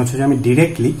 মানে হচ্ছে যে আমি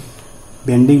ডিরেক্টলি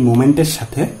বেন্ডিং মোমেন্টের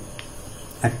সাথে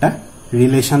একটা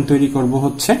রিলেশন তৈরি করব,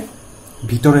 হচ্ছে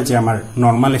ভিতরে যে আমার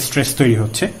নর্মাল স্ট্রেস তৈরি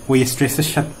হচ্ছে ওই স্ট্রেসের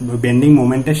সাথে বেন্ডিং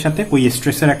মোমেন্টের সাথে ওই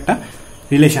স্ট্রেসের একটা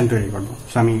রিলেশন তৈরি করব।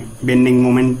 সো আমি বেন্ডিং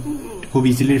মোমেন্ট খুব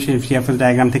ইজিলি শিয়ার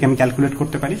ডায়াগ্রাম থেকে আমি ক্যালকুলেট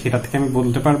করতে পারি, সেটা থেকে আমি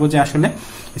বলতে পারবো যে আসলে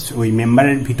ওই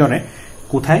মেম্বারের ভিতরে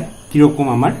কোথায় কিরকম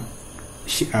আমার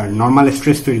নর্মাল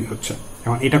স্ট্রেস তৈরি হচ্ছে।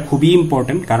 এবং এটা খুবই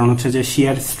ইম্পর্টেন্ট, কারণ হচ্ছে যে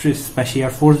শিয়ার স্ট্রেস বা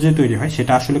শিয়ার ফোর্স যে তৈরি হয়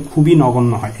সেটা আসলে খুবই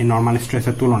নগণ্য হয় এই নর্মাল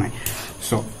স্ট্রেসের তুলনায়।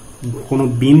 সো কোনো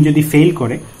বিম যদি ফেল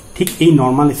করে ঠিক এই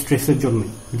নর্মাল স্ট্রেসের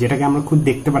জন্যই, যেটাকে আমরা খুব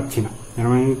দেখতে পাচ্ছি না,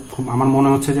 আমার মনে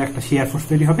হচ্ছে যে একটা শিয়ার ফোর্স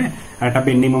তৈরি হবে আর একটা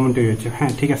বেন্ডিং মোমেন্ট তৈরি হচ্ছে,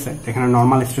 হ্যাঁ ঠিক আছে, এখানে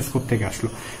নর্মাল স্ট্রেস কোত্থেকে আসলো,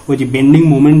 ওই যে বেন্ডিং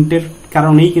মোমেন্টের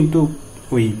কারণেই কিন্তু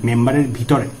ওই মেম্বারের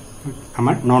ভিতরে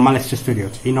আমার নর্মাল স্ট্রেস তৈরি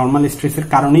হচ্ছে। এই নর্মাল স্ট্রেসের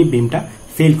কারণেই বিমটা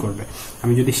ফেল করবে।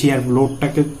 আমি যদি শিয়ার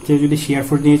লোডটাকে যদি শিয়ার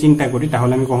ফোর্স নিয়ে চিন্তা করি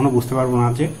তাহলে আমি কখনো বুঝতে পারবো না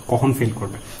যে কখন ফেল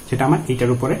করবে, সেটা আমার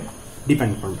এইটার উপরে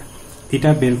ডিপেন্ড করবে। এটা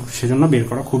সেজন্য বের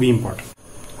করা খুবই ইম্পর্টেন্ট।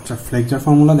 আচ্ছা, ফ্লেক্সার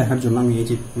ফর্মুলা দেখার জন্য আমি এই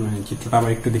চিত্রটা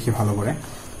আবার একটু দেখি ভালো করে।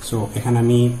 সো এখানে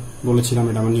আমি বলেছিলাম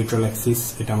এটা আমার নিউট্রাল অ্যাক্সিস,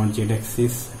 এটা আমার জেড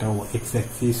অ্যাক্সিস, এটা এক্স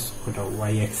অ্যাক্সিস, ওটা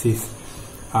ওয়াই অ্যাক্সিস,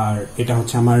 আর এটা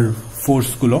হচ্ছে আমার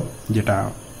ফোর্সগুলো, যেটা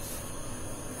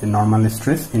নর্মাল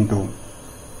স্ট্রেস ইন্টু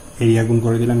এরিয়া গুণ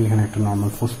করে দিলাম, এখানে একটা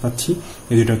নর্মাল ফোর্স পাচ্ছি।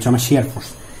 এই দুটো হচ্ছে আমার shear force,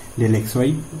 del x Y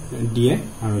DA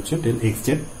আর হচ্ছে ডেল এক্স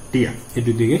জেড ডিএ, এই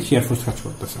দুই দিকে শিয়ার ফোর্স কাজ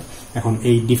করতেছে। এখন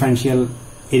এই ডিফারেন্সিয়াল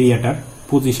এরিয়াটার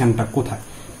পজিশনটা কোথায়,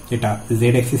 এটা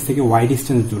জেড অ্যাক্সিস থেকে ওয়াই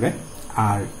ডিস্টেন্স দূরে,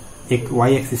 আর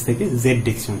ওয়াই অ্যাক্সিস থেকে জেড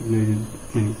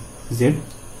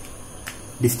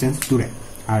ডিস্টেন্স দূরে,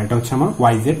 আর এটা হচ্ছে আমার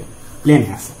ওয়াই জেড প্লেনে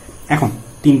আছে। এখন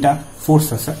তিনটা ফোর্স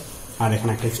আছে আর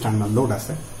এখানে একটা এক্সটার্নাল লোড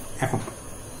আছে। এখন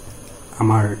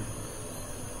আমার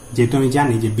যেহেতু আমি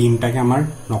জানি যে বিমটাকে আমার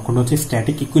লক্ষ্যটা হচ্ছে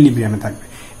স্ট্যাটিক ইকুইলিব্রিয়ামে থাকবে,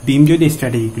 বিম যদি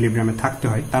স্ট্যাটিক ইকুইলিব্রিয়ামে থাকতে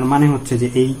হয় তার মানে হচ্ছে যে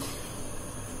এই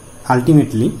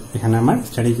আলটিমেটলি এখানে আমার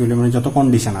স্ট্যাটিক ইকুইলিব্রিয়ামের যত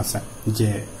কন্ডিশন আছে যে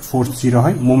ফোর্স 0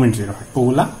 হয়, মোমেন্ট 0 হয়,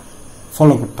 ওগুলা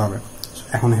ফলো করতে হবে।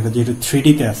 এখন এটা যেহেতু 3D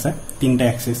তে আছে, 3টা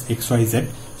Axis x Y Z,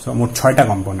 so মোট 6টা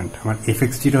কম্পোনেন্ট। আমার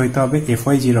fx 0 হইতে হবে,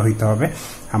 fy 0 হইতে হবে,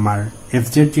 আমার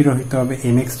fz 0 হইতে হবে,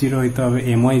 mx 0 হইতে হবে,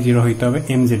 my 0 হইতে হবে,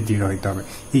 mz 0 হইতে হবে।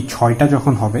 এই 6টা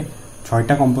যখন হবে,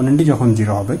 6টা কম্পোনেন্টই যখন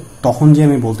 0 হবে, তখন যে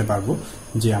আমি বলতে পারবো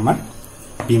যে আমার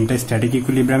বিমটা স্ট্যাটিক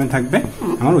ইকুইলিব্রিয়ামে থাকবে,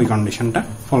 আমার ওই কন্ডিশনটা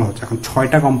ফলো হচ্ছে। এখন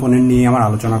 6টা কম্পোনেন্ট নিয়ে আমার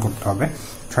আলোচনা করতে হবে।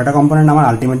 6টা কম্পোনেন্ট আমার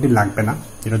আলটিমেটলি লাগবে না,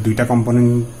 এটা 2টা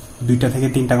কম্পোনেন্ট, 2টা থেকে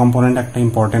 3টা কম্পোনেন্ট একটা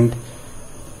ইম্পর্টেন্ট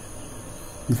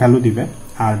ভ্যালু দিবে,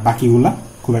 আর বাকিগুলা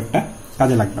খুব একটা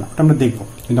কাজে লাগবে না, ওটা আমরা দেখবো।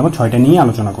 কিন্তু আমরা 6টা নিয়ে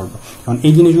আলোচনা করবো। কারণ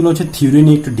এই জিনিসগুলো হচ্ছে থিওরি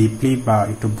নিয়ে একটু ডিপলি বা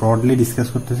একটু ব্রডলি ডিসকাস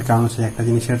করতেছে, কারণ হচ্ছে একটা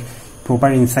জিনিসের প্রপার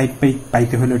ইনসাইট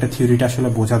পাইতে হলে এটা থিওরিটা আসলে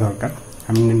বোঝা দরকার।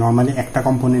 আমি নর্মালি একটা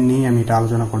কম্পোনেন্ট নিয়ে আমি এটা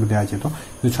আলোচনা করে দেওয়া যেত,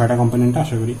 কিন্তু 6টা কম্পোনেন্টটা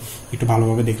আশা করি একটু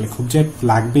ভালোভাবে দেখলে, খুব যে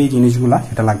লাগবে এই জিনিসগুলা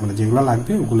সেটা লাগবে না, যেগুলো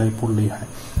লাগবে ওগুলাই পড়লেই হয়।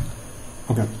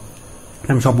 ওকে,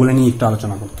 আমি সবগুলো নিয়ে একটু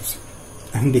আলোচনা করতেছি।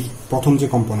 এখন দেখি প্রথম যে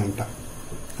কম্পোনেন্টটা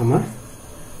আমার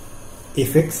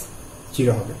fx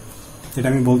 0 হবে, এটা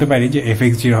আমি বলতে পারি যে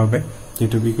fx 0 হবে,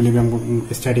 যেহেতু ইকুইলিব্রিয়াম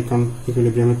স্ট্যাটিক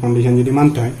ইকুইলিব্রিয়ামের কন্ডিশন যদি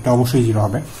মানতে হয় এটা অবশ্যই 0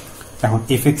 হবে। এখন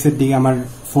fx এর দিকে আমার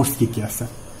ফোর্স কি কি আছে,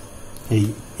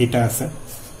 এটা আছে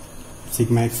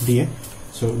sigma x DA.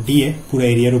 So DA পুরো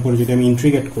এরিয়ার উপরে যদি আমি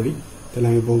ইন্টিগ্রেট করি তাহলে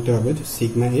আমি বলতে হবে যে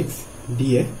sigma x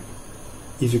DA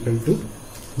is equal to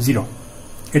 0,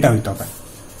 এটা হইতে হবে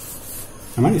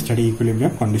আমার স্ট্যাটিক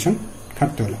ইকুইলিব্রিয়াম কন্ডিশন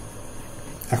থাকতে হলে।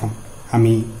 এখন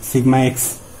আমি সিগমা এক্স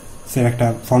এর একটা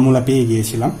ফর্মুলা পেয়ে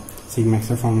গিয়েছিলাম, সিগমা এক্স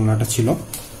এর ফর্মুলাটা ছিল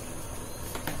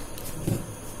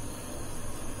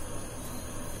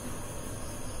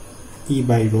E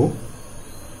by rho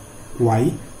y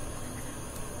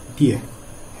dA,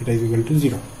 এটা ইজ ইকুয়াল টু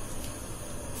 0।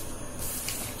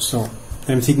 সো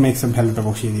আমি সিগমা এক্স এর ভ্যালুটা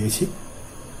বসিয়ে দিয়েছি।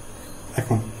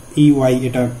 এখন ই ওয়াই,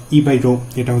 এটা ই বাই রো,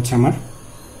 এটা হচ্ছে আমার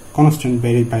কনস্ট্যান্ট,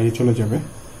 বাইরে চলে যাবে,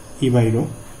 E by rho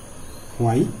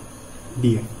Y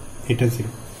DA, এটা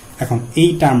 0। এখন এই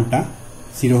টার্মটা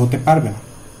 0 হতে পারবে না,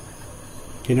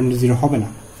 এই টার্মটা 0 হবে না।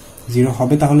 0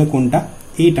 হবে তাহলে কোনটা,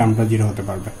 এই টার্মটা 0 হতে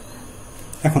পারবে।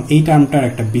 এখন এই টার্মটার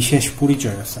একটা বিশেষ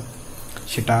পরিচয় আছে,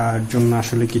 সেটার জন্য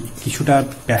আসলে কিছুটা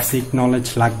বেসিক নলেজ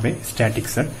লাগবে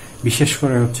স্ট্যাটিক্সের, বিশেষ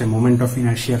করে হচ্ছে মোমেন্ট অফ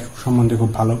ইনার্শিয়ার সম্বন্ধে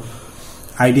খুব ভালো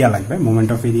আইডিয়া লাগবে, মোমেন্ট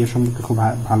অফ এরিয়া সম্পর্কে খুব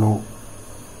ভালো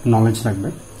নলেজ লাগবে।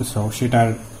 সো সেটার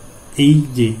এই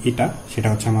যে এটা, সেটা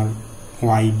হচ্ছে আমার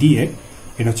ওয়াই ডিএ,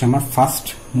 এটা হচ্ছে আমার first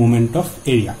moment of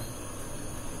area,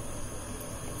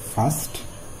 first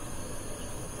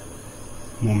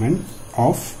moment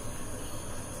of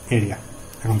area.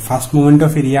 এখন ফার্স্ট মোমেন্ট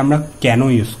অফ এরিয়া আমরা কেন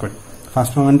ইউজ করি?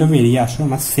 ফার্স্ট মোমেন্ট অফ এরিয়া আসলে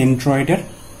আমার সেন্ট্রয়েডের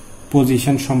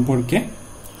পজিশন সম্পর্কে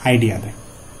আইডিয়া দেয়।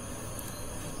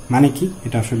 মানে কি,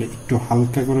 এটা আসলে একটু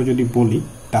হালকা করে যদি বলি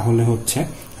তাহলে হচ্ছে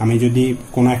আমি যদি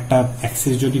কোনো একটা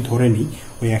অ্যাক্সিস যদি ধরে নিই,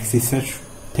 ওই অ্যাক্সিসের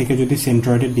থেকে যদি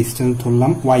সেন্ট্রয়েডের ডিস্টেন্স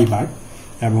ধরলাম ওয়াই বার,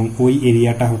 এবং ওই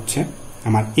এরিয়াটা হচ্ছে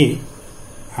আমার এ,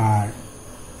 আর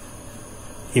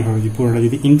এভাবে যদি পুরোটা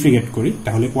যদি ইন্টিগ্রেট করি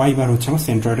তাহলে ওয়াই বার হচ্ছে আমার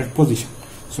সেন্ট্রয়েডের পজিশন।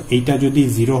 সো এইটা যদি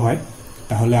 0 হয়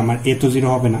তাহলে আমার এ তো 0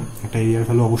 হবে না, একটা এরিয়ার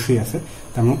ভ্যালু অবশ্যই আছে,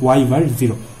 তার মানে ওয়াই বার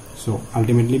 0। সো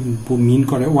আলটিমেটলি মিন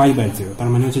করে ওয়াই বার 0, তার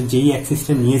মানে হচ্ছে যেই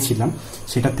অ্যাক্সিসটা নিয়েছিলাম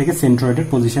সেটার থেকে সেন্ট্রয়েডের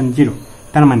পজিশন 0।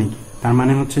 তার মানে কি, তার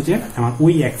মানে হচ্ছে যে আমার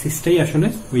ওই অ্যাক্সিসটাই আসলে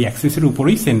ওই অ্যাক্সিসের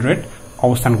উপরেই সেন্ট্রয়েড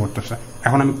অবস্থান করতেছে।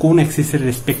 এখন আমি কোন অ্যাক্সিসের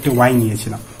রেসপেক্টে ওয়াই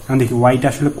নিয়েছিলাম, এখন দেখি ওয়াইটা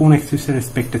আসলে কোন অ্যাক্সিসের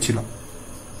রেসপেক্টে ছিল।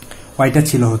 ওয়াইটা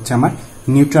ছিল হচ্ছে আমার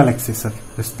নিউট্রাল অ্যাক্সিসের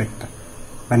রেসপেক্টে,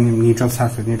 বা নিউট্রাল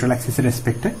সারফেস, নিউট্রাল অ্যাক্সিসের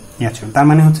রেসপেক্টে ইয়া ছিল। তার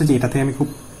মানে হচ্ছে যে এটা থেকে আমি খুব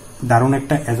দারুণ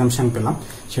একটা অ্যাজাম্পশন পেলাম,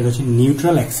 সেটা হচ্ছে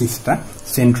নিউট্রাল অ্যাক্সিসটা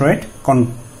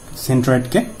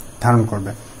সেন্ট্রয়েডকে ধারণ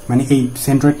করবে, মানে এই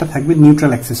সেন্ট্রয়েডটা থাকবে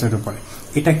নিউট্রাল অ্যাক্সিসের উপরে।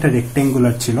 এটা একটা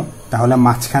রেক্টেঙ্গুলার ছিল, তাহলে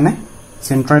মাঝখানে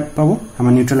সেন্ট্রয়েড পাবো,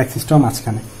 আমার নিউট্রাল অ্যাক্সিসটাও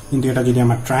মাঝখানে। কিন্তু এটা যদি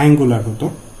আমার ট্রায়াঙ্গুলার হতো,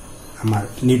 আমার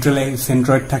নিউট্রাল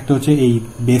সেন্ট্রয়েড থাকতে হচ্ছে এই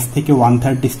বেস থেকে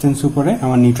 1/3 ডিস্টেন্স উপরে,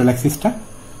 আমার নিউট্রাল অ্যাক্সিসটা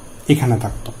এখানে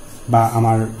থাকতো। বা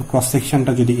আমার ক্রস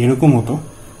সেকশনটা যদি এরকম হতো,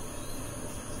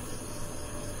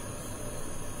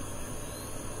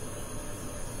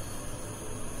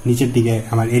 নিচের দিকে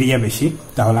আমার এরিয়া বেশি,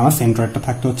 তাহলে আমার সেন্ট্রয়েডটা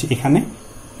থাকতো হচ্ছে এখানে,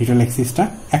 নিউট্রাল অ্যাক্সিসটা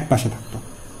এক পাশে থাকতো।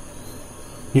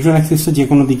 নিউট্রাল অ্যাক্সিসটা যে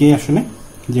কোনো দিকেই আসলে,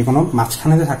 যে কোনো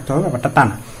মাঝখানেতে থাকতে হবে, ব্যাপারটা তা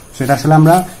না। সেটা আসলে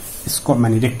আমরা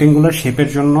মানে রেক্টেঙ্গুলার শেপের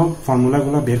জন্য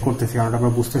ফর্মুলাগুলো বের করতেছি, কারণ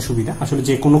আমরা বুঝতে সুবিধা। আসলে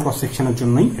যে কোনো ক্রস সেকশনের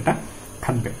জন্যই এটা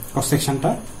থাকবে, ক্রস সেকশনটা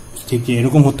ঠিক যে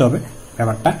এরকম হতে হবে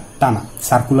ব্যাপারটা তা না,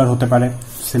 সার্কুলার হতে পারে,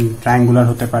 ট্রায়াঙ্গুলার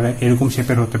হতে পারে, এরকম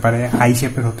শেপের হতে পারে, হাই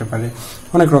শেপের হতে পারে,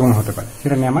 অনেক রকমের হতে পারে,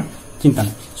 সেটা নিয়ে আমার চিন্তা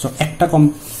নেই। সো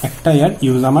একটা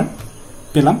ইউজ আমার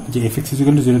পেলাম যে fx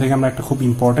 = 0 থেকে আমরা একটা খুব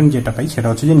ইম্পর্টেন্ট যেটা পাই সেটা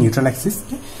হচ্ছে যে নিউট্রাল অ্যাক্সিস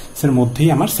এর মধ্যেই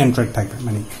আমার সেন্ট্রয়েড থাকবে,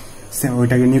 মানে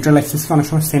ওইটাকে নিউট্রাল অ্যাক্সিসকে অনেক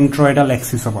সময় সেন্ট্রয়েডাল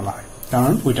অ্যাক্সিসও বলা হয়,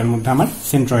 কারণ ওইটার মধ্যে আমার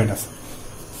সেন্ট্রয়েড আছে।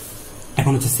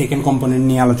 এখন হচ্ছে সেকেন্ড কম্পোনেন্ট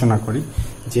নিয়ে আলোচনা করি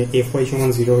যে fy =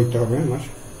 0 হইতে হবে আমার।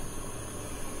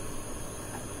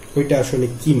 ওইটা আসলে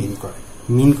কি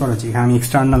মিন করে যে এখানে আমি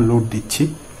এক্সটার্নাল লোড দিচ্ছি,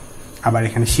 আবার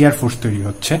এখানে শিয়ার ফোর্স তৈরি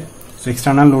হচ্ছে। তো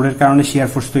এক্সটার্নাল লোডের কারণে শিয়ার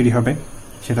ফোর্স তৈরি হবে,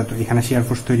 সেটা তো এখানে শিয়ার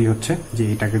ফোর্স তৈরি হচ্ছে, যে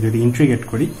এটাকে যদি ইন্টিগ্রেট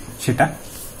করি সেটা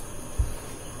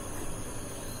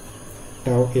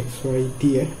টাও xy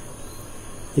দিয়ে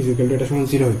ইকুয়াল টু এটা সমান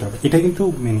 0 হইতে হবে। এটা কিন্তু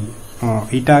মানে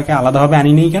এইটাকে আলাদাভাবে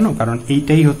আনি নেই কেন, কারণ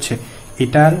এইটাই হচ্ছে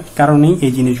এটার কারণেই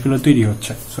এই জিনিসগুলো তৈরি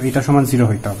হচ্ছে। সো এটা সমান 0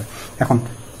 হইতে হবে। এখন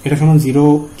এটা সমান 0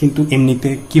 কিন্তু এমনিতে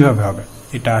কিভাবে হবে,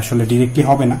 এটা আসলে ডিরেক্টলি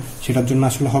হবে না, সেটার জন্য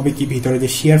আসলে হবে কি, ভিতরে যে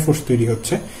শিয়ার ফোর্স তৈরি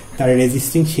হচ্ছে তার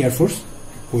রেজিস্টিং শিয়ার ফোর্স,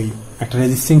 ওই একটা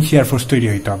রেজিস্টিং শিয়ার ফোর্স তৈরি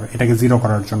হইতে হবে এটাকে 0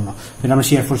 করার জন্য, যেটা আমরা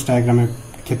শিয়ার ফোর্স ডায়াগ্রামের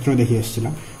ক্ষেত্রেও দেখে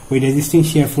এসেছিলাম। ওই রেজিস্টিং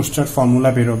শিয়ার ফোর্সটার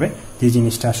ফর্মুলা বেরোবে, যে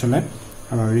জিনিসটা আসলে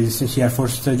রেজিস্টিং শিয়ার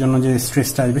ফোর্সের জন্য যে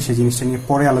স্ট্রেসটা আসবে সেই জিনিসটা নিয়ে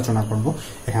পরে আলোচনা করব।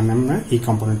 এখানে আমরা এই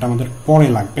কম্পোনেন্টটা আমাদের পরে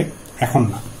লাগবে, এখন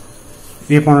না।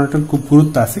 এই কম্পোনেন্টটার খুব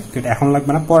গুরুত্ব আছে, এটা এখন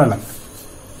লাগবে না, পরে লাগবে।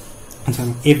 আচ্ছা,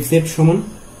 fz সমান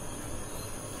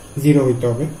 0 হইতে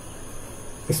হবে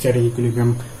স্ট্যাটিক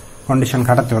ইকুইলিব্রিয়াম কন্ডিশন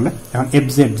খাটাতে হলে। এখন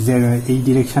fz যে এই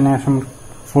ডিরেকশনে আসলে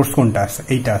ফোর্স কোনটা আছে,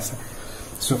 এইটা আছে।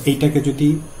 সো এইটাকে যদি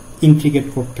ইন্টিগ্রেট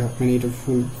করতে হবে, মানে এটা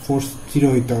ফুল ফোর্স 0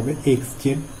 হইতে হবে, xz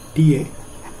dA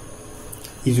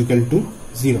 =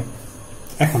 0।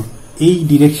 এখন এই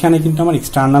ডিরেকশনে কিন্তু আমার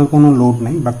এক্সটার্নাল কোনো লোড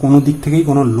নাই, বা কোনো দিক থেকেই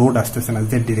কোনো লোড আসতেছে না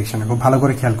জেড ডিরেকশনে। খুব ভালো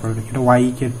করে খেয়াল করবে, এটা ওয়াই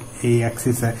কে এই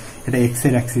অ্যাক্সিসে, এটা এক্স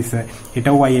এর অ্যাক্সিসে,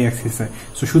 এটাও ওয়াই এর অ্যাক্সিসে।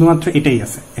 সো শুধুমাত্র এটাই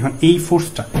আছে। এখন এই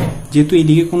ফোর্সটা যেহেতু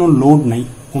এইদিকে কোনো লোড নাই,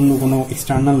 অন্য কোনো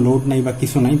এক্সটার্নাল লোড নাই বা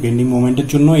কিছু নাই, বেন্ডিং মোমেন্টের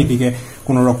জন্য এইদিকে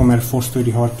কোনো রকমের ফোর্স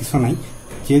তৈরি হওয়ার কিছু নাই,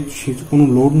 যে কোনো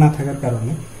লোড না থাকার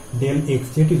কারণে del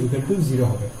xz = 0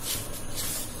 হবে,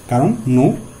 কারণ নো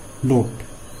লোড,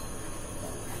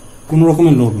 কোনো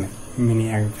রকমের লোড নেই, মানে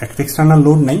একটা এক্সটার্নাল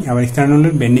লোড নাই, আবার এক্সটার্নাল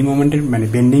বেন্ডিং মোমেন্টের মানে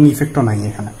বেন্ডিং ইফেক্টও নাই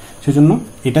এখানে। সেজন্য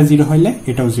এটা 0 হইলে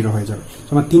এটাও 0 হয়ে যাবে।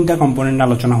 তোমার 3টা কম্পোনেন্ট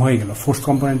আলোচনা হয়ে গেল, ফোর্স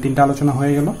কম্পোনেন্ট 3টা আলোচনা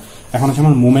হয়ে গেল। এখন হচ্ছে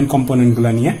আমার মোমেন্ট কম্পোনেন্টগুলো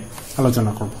নিয়ে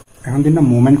আলোচনা করব। এখন 3টা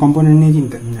মোমেন্ট কম্পোনেন্ট নিয়ে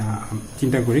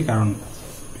চিন্তা করি, কারণ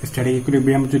স্ট্যাটিক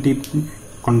ইকুইলিব্রিয়াম যদি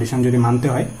কন্ডিশন যদি মানতে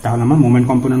হয় তাহলে আমার মোমেন্ট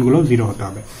কম্পোনেন্টগুলো 0 হতে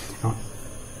হবে।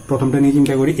 প্রথমটা নিয়ে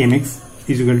চিন্তা করি, mx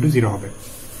 = 0 হবে।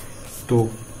 তো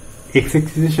এক্স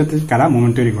অ্যাক্সিসের সাথে কারা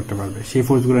মোমেন্ট তৈরি করতে পারবে সেই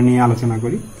ফোর্সগুলো নিয়ে আলোচনা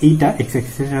করি। এইটা এক্স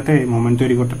অ্যাক্সিসের সাথে মোমেন্ট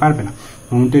তৈরি করতে পারবে না,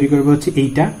 মোমেন্ট তৈরি করবে হচ্ছে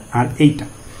এইটা আর এইটা।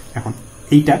 এখন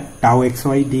এইটা টাও এক্স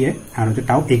ওয়াই দিয়ে আর হচ্ছে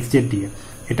টাও এক্স জেড দিয়ে।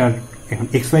 এটার এখন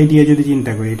এক্স ওয়াই দিয়ে যদি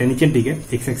চিন্তা করি, এটা নিচের দিকে,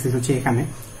 এক্স অ্যাক্সিস হচ্ছে এখানে,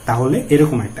 তাহলে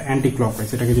এরকম একটা অ্যান্টি ক্লকওয়াইজ,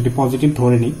 এটাকে যদি পজিটিভ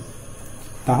ধরে নিই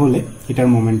তাহলে এটার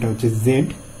মোমেন্টটা হচ্ছে জেড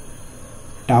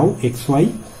টাও এক্স ওয়াই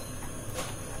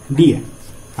দিয়ে।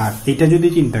 আর এটা যদি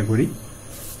চিন্তা করি,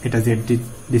 এটা জেড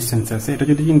ডিস্টেন্স আছে, এটা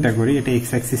যদি চিন্তা করি এটা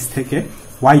এক্স অ্যাক্সিস থেকে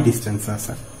ওয়াই ডিস্টেন্স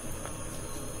আছে।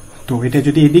 তো এটা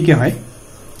যদি এদিকে হয়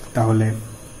তাহলে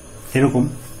এরকম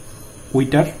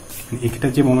ওইটার একটা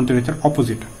যে মোমেন্ট তৈরি হচ্ছে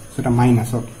অপোজিট, সেটা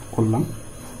মাইনাস করলাম,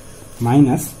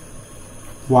 মাইনাস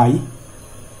ওয়াই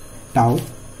টাও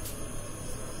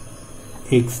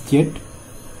এক্স জেড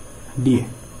দিয়ে।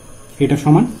 এটা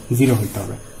সমান 0 হইতে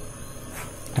হবে।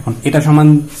 এখন এটা সমান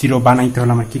 0 বানাইতে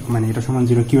হলে আমার কি, মানে এটা সমান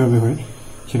 0 কিভাবে হয়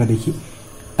সেটা দেখি।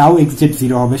 টাও এক্স জেড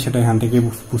 0 হবে, সেটা এখান থেকে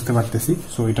বুঝতে পারতেছি।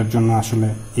 সো এটার জন্য আসলে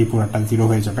এই পুরাটা 0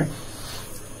 হয়ে যাবে।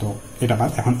 তো এটা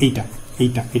বাদ। এখন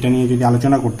এটা নিয়ে যদি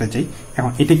আলোচনা করতে চাই,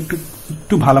 এখন এটা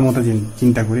একটু ভালো মতো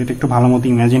চিন্তা করি, এটা একটু ভালো মতো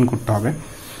ইমাজিন করতে হবে।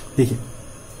 দেখি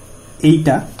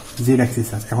এইটা জেড অ্যাক্সিস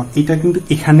আছে, এখন এইটা কিন্তু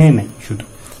এখানে নেই, শুধু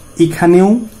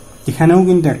এখানেও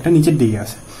কিন্তু একটা নিচের দিকে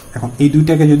আছে। এখন এই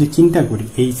দুইটাকে যদি চিন্তা করি,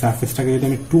 এই সারফেসটাকে যদি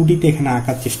আমি 2D তে এখানে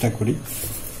আঁকার চেষ্টা করি,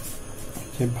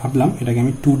 ভাবলাম এটাকে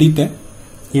আমি 2D তে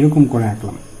এরকম করে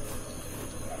আঁকলাম।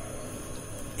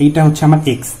 এইটা হচ্ছে আমার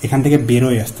এক্স, এখান থেকে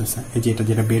বেরোয় আসতেছে, এই যে এটা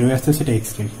যেটা বেরোয় আসতেছে সেটা এক্স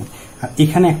ডিরেকশন। আর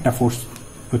এখানে একটা ফোর্স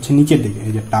হচ্ছে নিচের দিকে,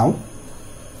 এই যে টাও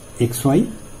এক্স ওয়াই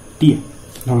টি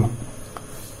ধরলাম।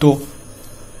 তো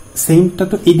সেমটা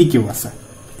তো এইদিকেও আছে,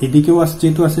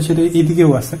 যেহেতু আছে সেটা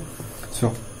এইদিকেও আছে। সো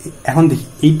এখন দেখি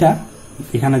এইটা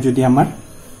এখানে যদি আমার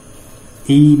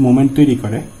এই মোমেন্ট তৈরি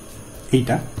করে,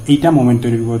 এইটা মোমেন্ট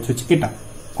তৈরি করছে এটা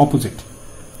অপোজিট।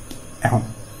 এখন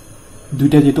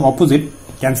দুইটা যেহেতু অপোজিট,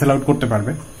 ক্যান্সেল আউট করতে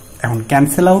পারবে। এখন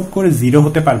ক্যান্সেল আউট করে 0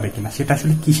 হতে পারবে কিনা সেটা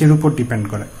আসলে কিসের উপর ডিপেন্ড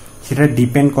করে, সেটা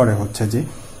ডিপেন্ড করে হচ্ছে যে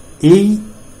এই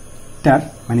এইটার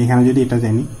মানে এখানে যদি এটা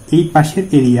জানি এই পাশের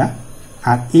এরিয়া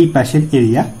আর এই পাশের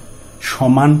এরিয়া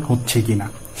সমান হচ্ছে কিনা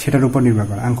সেটার উপর নির্ভর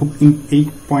করে। আমি এই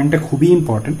পয়েন্টটা খুবই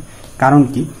ইম্পর্টেন্ট। কারণ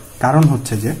কি? কারণ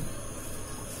হচ্ছে যে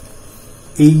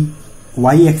এই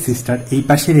ওয়াই অ্যাক্সিসটার এই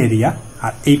পাশের এরিয়া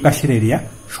আর এই পাশের এরিয়া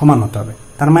সমান হতে হবে।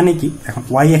 তার মানে কি, এখন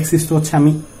ওয়াই অ্যাক্সিস তো হচ্ছে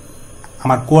আমি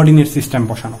আমার কোঅর্ডিনেট সিস্টেম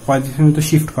বসানো, কোঅর্ডিনেট তো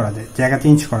শিফট করা যায়, জায়গা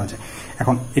চেঞ্জ করা যায়।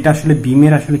 এখন এটা আসলে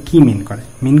বিমের আসলে কি মিন করে?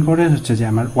 মিন করে হচ্ছে যে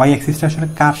আমার ওয়াই অ্যাক্সিসটা আসলে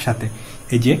কার সাথে,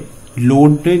 এই যে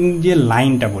লোডের যে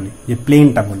লাইনটা বলি, যে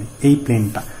প্লেনটা বলি, এই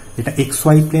প্লেনটা যেটা এক্স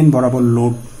ওয়াই প্লেন বরাবর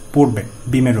লোড পড়বে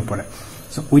বিমের উপরে,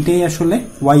 সো ওইটাই আসলে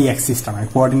ওয়াই অ্যাক্সিসটা মানে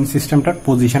কোঅর্ডিনেট সিস্টেমটার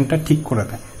পজিশনটা ঠিক করে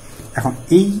দেয়। এখন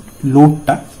এই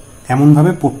লোডটা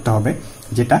এমনভাবে পড়তে হবে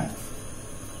যেটা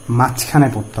মাঝখানে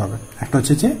পড়তে হবে। একটা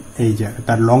হচ্ছে যে এই যে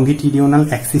তার লঙ্গিটিডিওনাল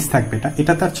অ্যাক্সিস থাকবে,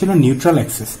 এটা তার ছিল নিউট্রাল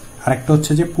অ্যাক্সিস। আর একটা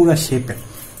হচ্ছে যে পুরো শেপের,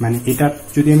 মানে এটা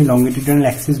যদি আমি লঙ্গিটিডিওনাল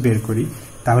অ্যাক্সিস বের করি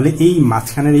তাহলে এই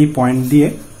মাঝখানের এই পয়েন্ট দিয়ে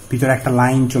ভিতরে একটা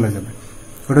লাইন চলে যাবে,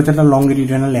 ওটা হচ্ছে একটা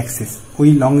লঙ্গিটিডিওনাল অ্যাক্সিস। ওই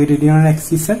লঙ্গিটিডিওনাল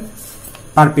অ্যাক্সিসের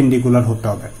পারপেন্ডিকুলার হতে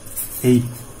হবে এই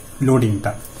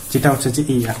লোডিংটা, যেটা হচ্ছে যে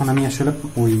এই এখন আমি আসলে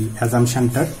ওই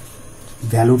অ্যাজাম্পশনটার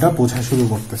ভ্যালুটা বোঝা শুরু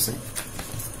করতেছে।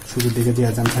 শুরুর দিকে যে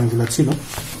অ্যাজাম্পশনগুলো ছিল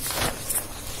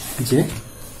যে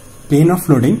plane of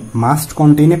loading must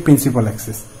contain A principal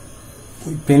Axis,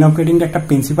 plane of লোডিংটা একটা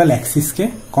প্রিন্সিপাল অ্যাক্সিসকে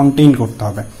কন্টেইন করতে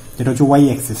হবে, যেটা হচ্ছে Y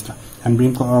অ্যাক্সিসটা, and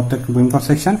beam of the beam cross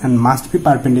section and must be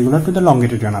perpendicular to the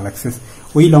longitudinal axis.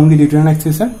 ওই longitudinal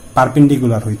axis এর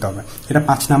পারপেন্ডিকুলার হইতে হবে। এটা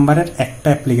 5 নম্বরের একটা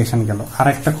অ্যাপ্লিকেশন গেল। আর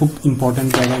একটা খুব ইম্পর্টেন্ট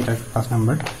জায়গা, এটা 5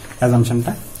 নম্বর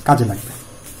অ্যাজাম্পশনটা কাজে লাগবে।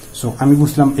 সো আমি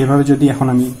বুঝলাম এভাবে, যদি এখন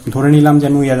আমি ধরে নিলাম যে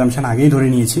আমি ওই অ্যাজাম্পশন আগেই ধরে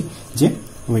নিয়েছি যে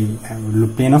ওই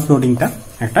প্লেন অফ লোডিংটা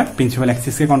একটা প্রিন্সিপাল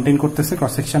অ্যাক্সিসকে কন্টেইন করতেছে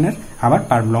ক্রস সেকশনের, আবার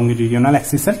লঙ্গিটিউডিনাল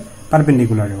অ্যাক্সিসের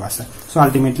পারপেন্ডিকুলারও আছে। সো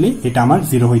আলটিমেটলি এটা আমার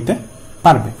 0 হইতে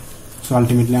পারবে। সো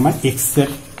আলটিমেটলি আমার এক্স এর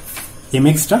এম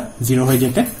এক্সটা 0 হয়ে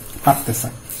যেতে পারতেছে।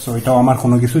 সো এটাও আমার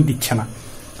কোনো কিছু দিচ্ছে না।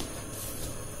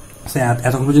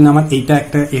 এতক্ষণ পর্যন্ত আমার এইটা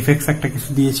একটা এফ এক্স একটা কিছু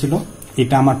দিয়েছিল,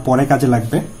 এটা আমার পরে কাজে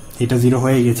লাগবে। এটা 0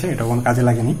 হয়ে গেছে, এটা কোনো কাজে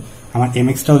লাগেনি। আমার এম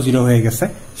এক্সটাও 0 হয়ে গেছে,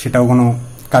 সেটাও কোনো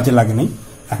কাজে লাগেনি।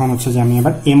 এখন হচ্ছে যে আমি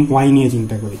এবার এম ওয়াই নিয়ে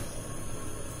চিন্তা করি।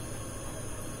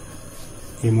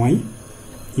 M Y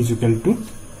is equal to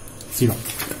 0।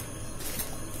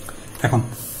 এখন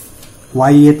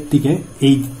ওয়াই এর দিকে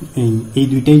এই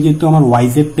দুইটাই যেহেতু আমার ওয়াই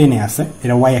জেড প্লেনে আছে,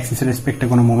 এটা ওয়াই অ্যাক্সিসের রেসপেক্টে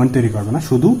কোনো মোমেন্ট তৈরি করবে না,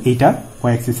 শুধু এইটা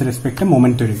ওয়াই অ্যাক্সিসের রেসপেক্টে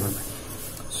মোমেন্ট তৈরি করবে।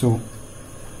 সো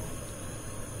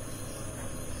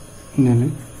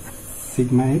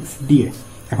সিগমা এক্স ডিএ,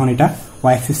 এখন এটা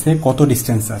ওয়াই অ্যাক্সিস থেকে কত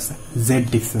ডিস্টেন্স আছে? জেড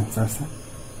ডিস্টেন্স আছে।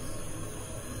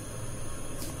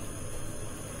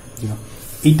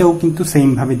 এইটাও কিন্তু সেম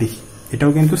ভাবে দেখি,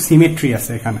 এটাও কিন্তু সিমেট্রি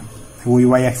আছে এখানে। ওই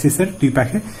ওয়াই অ্যাক্সিসের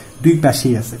দুই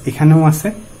পাশেই আছে, এখানেও আছে,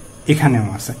 এখানেও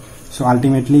আছে। সো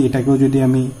আলটিমেটলি এটাকেও যদি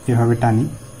আমি এভাবে টানি,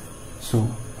 সো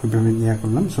ওইভাবে ইয়া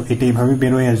করলাম, সো এটা এইভাবে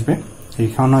বেরোয় আসবে,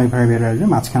 এখানেও এইভাবে বেরোয় আসবে,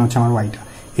 মাঝখানে হচ্ছে আমার ওয়াইটা।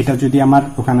 এটা যদি আমার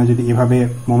ওখানে যদি এভাবে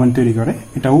মোমেন্ট তৈরি করে,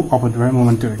 এটাও অপরভাবে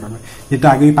মোমেন্ট তৈরি করবে। যেহেতু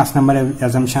আগেই 5 নম্বরের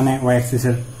অ্যাজাম্পশনে ওয়াই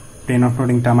অ্যাক্সিসের প্লেন অফ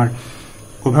লোডিংটা আমার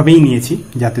ওইভাবেই নিয়েছি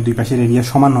যাতে দুই পাশের এরিয়া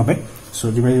সমান হবে। সো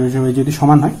যদি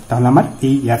সমান হয় তাহলে আমার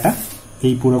এই ইয়াটা,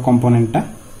 এই পুরো কম্পোনেন্টটা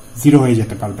 0 হয়ে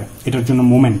যেতে পারবে, এটার জন্য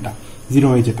মোমেন্টটা 0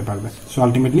 হয়ে যেতে পারবে। সো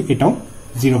আলটিমেটলি এটাও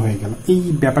 0 হয়ে গেল। এই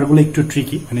ব্যাপারগুলো একটু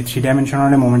ট্রিকি, মানে 3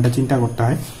 ডাইমেনশনালে মোমেন্টটা চিন্তা করতে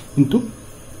হয়, কিন্তু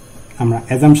আমরা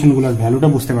অ্যাজাম্পশনগুলোর ভ্যালুটা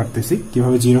বুঝতে পারতেছি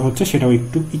কিভাবে 0 হচ্ছে, সেটাও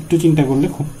একটু চিন্তা করলে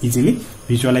খুব ইজিলি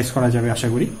ভিজুয়ালাইজ করা যাবে আশা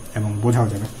করি, এবং বোঝাও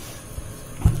যাবে।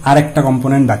 আর একটা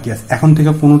কম্পোনেন্ট বাকি আছে। এখন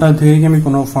থেকে কোনোটা থেকে আমি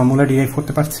কোনো ফর্মুলা ডিরাইভ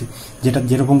করতে পারছি, যেটা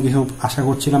যেরকম কিছু আশা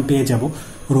করছিলাম পেয়ে যাব,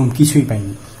 ওরকম কিছুই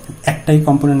পাইনি। একটাই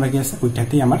কম্পোনেন্ট বাকি আছে,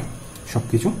 ওইটাতেই আমার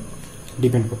সবকিছু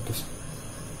ডিপেন্ড করতেছে।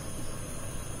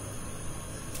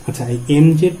 আচ্ছা, এই এম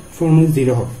জেড ফর্মুলা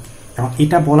 0 হবে। এখন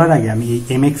এটা বলার আগে আমি এই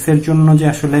এম এক্স এর জন্য যে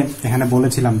আসলে এখানে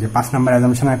বলেছিলাম যে 5 নম্বর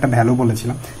অ্যাজাম্পশনের একটা ভ্যালু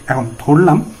বলেছিলাম, এখন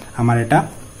ধরলাম আমার এটা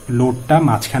লোডটা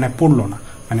মাঝখানে পড়লো না,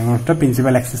 মানে লোডটা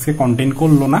প্রিন্সিপাল অ্যাক্সিসকে কন্টেইন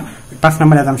করলো না, 5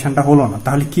 নম্বর অ্যাজাম্পশনটা হলো না,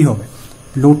 তাহলে কি হবে?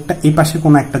 লোডটা এই পাশে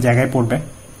কোনো একটা জায়গায় পড়বে।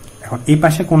 এখন এই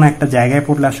পাশে কোনো একটা জায়গায়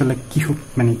পড়লে আসলে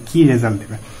কি রেজাল্ট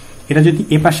দেবে? এটা যদি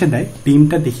এ পাশে দেয়,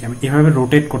 বিমটা দেখি আমি এভাবে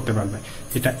রোটেট করতে পারবে।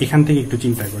 এটা এখান থেকে একটু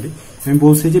চিন্তা করি, আমি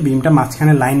বলছি যে বিমটা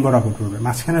মাঝখানে লাইন বরাবর পড়বে,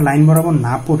 মাঝখানে লাইন বরাবর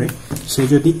না পড়ে সে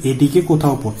যদি এদিকে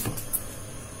কোথাও পড়তো,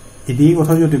 এদিকে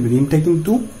কোথাও যদি বিমটা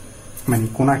কিন্তু মানে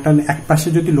কোন একটা এক পাশে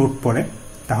যদি লোড পড়ে,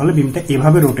 তাহলে বিমটা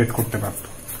এভাবে রোটেট করতে পারতো।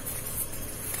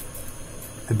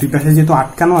 দুই পাশে যেহেতু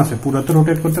আটকানো আছে, পুরো তো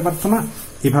রোটেট করতে পারতো না,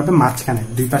 এভাবে মাঝখানে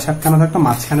দুই পাশে আটকানো থাকতো,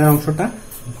 মাঝখানের অংশটা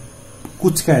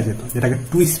কুচকায় যেত, যেটাকে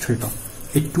টুইস্ট হইতো।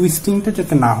 এই টুইস্টিংটা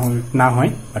যাতে না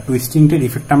হয় বা টুইস্টিংটার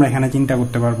ইফেক্ট আমরা এখানে চিন্তা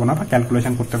করতে পারবো না বা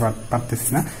ক্যালকুলেশন করতে পারতেছি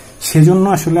না, সেজন্য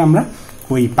আসলে আমরা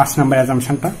ওই 5 নাম্বার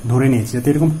অ্যাজাম্পশনটা ধরে নিয়েছি যাতে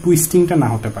এরকম টুইস্টিংটা না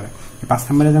হতে পারে। 5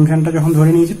 নাম্বার অ্যাজাম্পশনটা যখন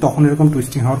ধরে নিয়েছি তখন এরকম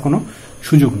টুইস্টিং হওয়ার কোনো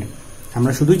সুযোগ নেই।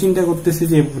 আমরা শুধুই চিন্তা করতেছি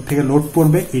যে এর থেকে লোড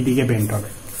পড়বে, এইদিকে বেন্ড হবে,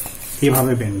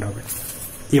 এভাবে বেন্ড হবে,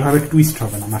 এভাবে টুইস্ট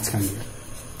হবে না মাঝখান দিয়ে।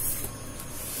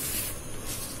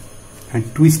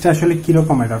 টুইস্টটা আসলে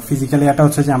কিরকম, এটা ফিজিক্যালি এটা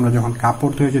হচ্ছে যে আমরা যখন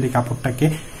কাপড় ধুয়ে যদি কাপড়টাকে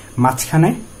মাঝখানে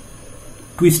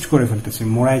টুইস্ট করে ফেলতেছি,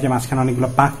 মোড়ায় যে মাঝখানে অনেকগুলো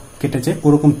পাক কেটেছে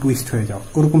ওরকম টুইস্ট হয়ে যাও,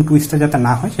 ওরকম টুইস্টটা যাতে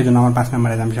না হয় সেজন্য আমার 5 নাম্বার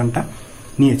অ্যাজাম্পশনটা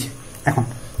নিয়েছি। এখন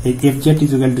এই fz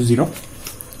 = 0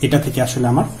 এটা থেকে আসলে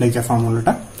আমার ফ্লেক্সার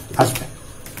ফর্মুলাটা আসবে,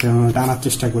 ফর্মুলাটা আনার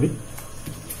চেষ্টা করি।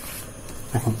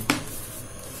 এখন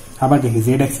আবার দেখি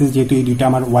জেড অ্যাক্সিস যেহেতু এই দুইটা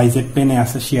আমার yz প্লেনে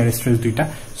আছে, শিয়ার স্ট্রেস দুইটা,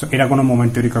 সো এটা কোনো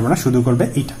মোমেন্ট তৈরি করবে না, শুধু করবে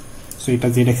এইটা। সো এটা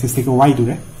জেড অ্যাক্সিস থেকে y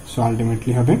দূরে, সো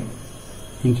আলটিমেটলি হবে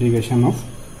integration of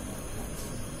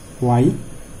y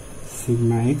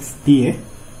sigma x দিয়ে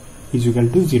 =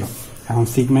 0। এখন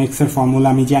সিগমা এক্স এর ফর্মুলা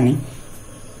আমি জানি,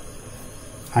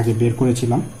 আগে বের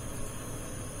করেছিলাম,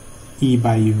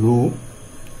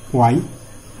 E/ρy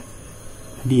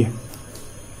dm,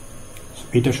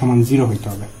 এটা সমান 0 হইতে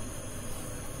হবে।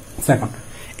 এখন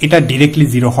এটা ডিরেক্টলি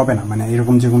 0 হবে না, মানে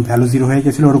এরকম যেরকম ভ্যালু 0 হয়ে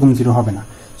গেছিল ওরকম 0 হবে না।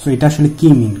 সো এটা আসলে কি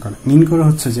মিন করে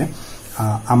হচ্ছে যে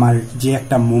আমার যে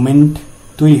একটা মোমেন্ট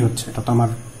তৈরি হচ্ছে, এটা তো আমার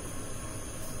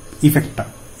ইফেক্টটা,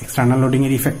 এক্সটার্নাল লোডিং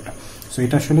এর ইফেক্টটা। সো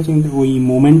এটা আসলে কিন্তু ওই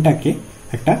মোমেন্টটাকে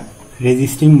একটা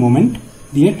রেজিস্টিং মোমেন্ট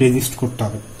দিয়ে রেজিস্ট করতে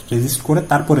হবে, রেজিস্ট করে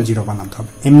তারপরে 0 বানাতে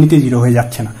হবে, এমনিতে 0 হয়ে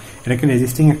যাচ্ছে না, এটাকে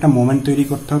রেজিস্টিং একটা মোমেন্ট তৈরি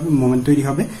করতে হবে, মোমেন্ট তৈরি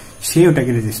হবে, সে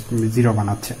ওটাকে 0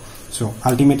 বানাচ্ছে। সো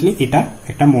আলটিমেটলি এটা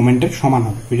একটা মোমেন্টের সমান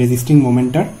হবে, ওই রেজিস্টিং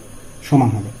মোমেন্টটার সমান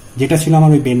হবে, যেটা ছিল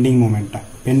আমার ওই bending মোমেন্টটা,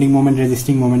 bending moment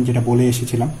resisting moment যেটা বলে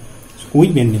এসেছিলাম, ওই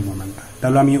বেন্ডিং মোমেন্টটা।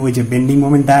 তাহলে আমি ওই যে বেন্ডিং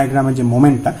মোমেন্ট ডায়াগ্রামের যে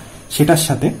মোমেন্টটা সেটার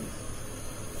সাথে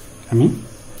আমি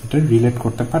এটা রিলেট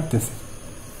করতে পারতেছি।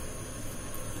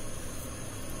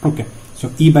 ওকে, সো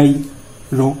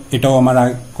E/ρ এটাও আমার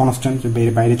কনস্ট্যান্ট,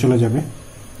 বাইরে চলে যাবে,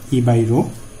 E/ρ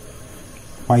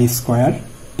y²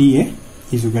 dA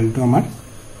 = আমার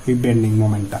ওই বেন্ডিং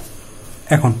মোমেন্টটা।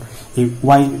 এখন এই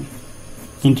y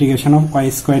integration of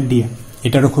y² dA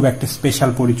এটারও খুব একটা স্পেশাল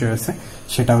পরিচয় আছে,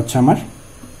 সেটা হচ্ছে আমার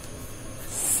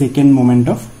second moment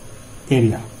of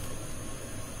area,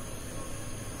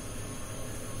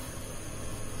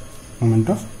 moment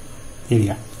of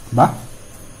area বা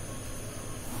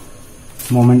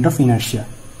moment of inertia,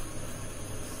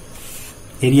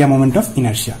 area moment of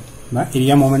inertia বা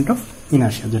এরিয়া মোমেন্ট অফ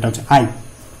ইনার্শিয়া, যেটা হচ্ছে I।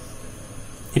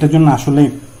 এটার জন্য আসলে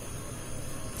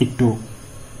একটু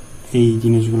এই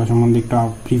জিনিসগুলো সম্বন্ধে একটু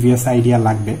প্রিভিয়াস আইডিয়া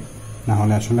লাগবে, না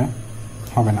হলে আসলে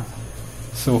হবে না।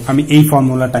 সো আমি এই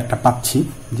ফর্মুলাটা একটা পাচ্ছি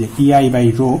যে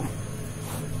EI/ρ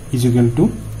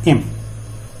 = m।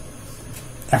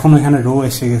 এখন এখানে রো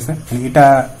এসে গেছে, এটা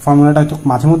ফর্মুলাটা হয়তো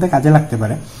মাঝে মধ্যে কাজে লাগতে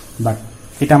পারে, বাট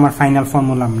এটা আমার ফাইনাল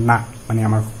ফর্মুলা না, মানে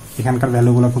আমার এখানকার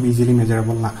ভ্যালুগুলো খুব ইজিলি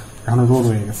মেজারেবল না, এখন রো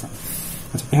রয়ে গেছে।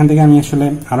 আচ্ছা, এখান থেকে আমি আসলে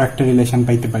আরো একটা রিলেশন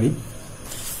পাইতে পারি,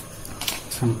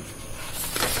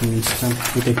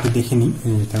 এটা একটু দেখে নিই,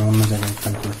 এটা অন্য জায়গায়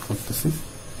ক্যালকুলেট করতেছি।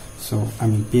 সো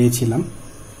আমি পেয়েছিলাম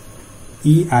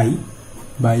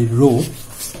EI/ρ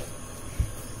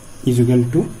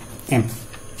 = m।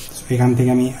 এখান থেকে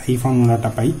আমি এই ফর্মুলাটা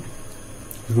পাই,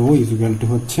 রো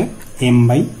হচ্ছে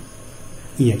m/ei।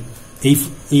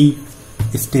 এই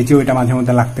স্টেজেও এটা মাঝে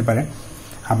মধ্যে লাগতে পারে।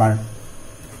 আবার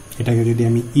এটাকে যদি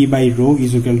আমি E/ρ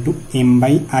 =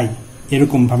 m/i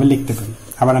এরকম ভাবে লিখতে পারি।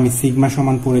 আবার আমি সিগমা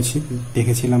সমান পড়েছি,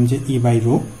 দেখেছিলাম যে E/ρ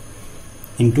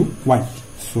 × y,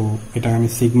 সো এটা আমি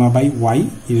সিগমা/y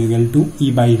 =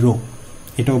 E/ρ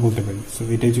এটাও বলতে পারি। সো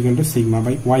এটা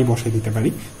সিগমা/y বসে দিতে পারি।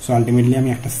 সো আলটিমেটলি আমি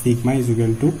একটা সিগমা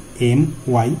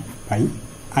 =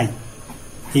 my/i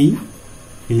এই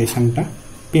রিলেশনটা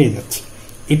পেয়ে যাচ্ছি।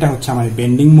 এটা হচ্ছে আমার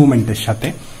বেন্ডিং মোমেন্টের সাথে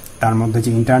তার মধ্যে যে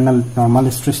ইন্টারনাল নর্মাল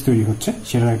স্ট্রেস তৈরি হচ্ছে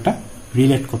সেটার একটা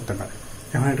রিলেট করতে পারে।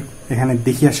 এখন এখানে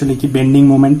দেখি আসলে কি বেন্ডিং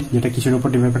মোমেন্ট, যেটা কিসের উপর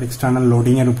ডিপেন্ড করে, এক্সটার্নাল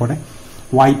লোডিং এর উপরে।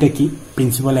 ওয়াইটা কি,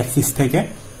 প্রিন্সিপাল অ্যাক্সিস থেকে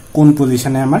কোন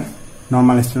পজিশনে আমার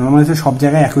নর্মাল স্ট্রেস সব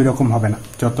জায়গায় একই রকম হবে না,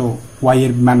 যত ওয়াই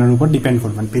এর মানের উপর ডিপেন্ড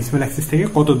করবেন। প্রিন্সিপাল অ্যাক্সিস থেকে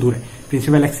কত দূরে,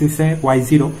 প্রিন্সিপাল অ্যাক্সিসে y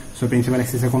 0, সো প্রিন্সিপাল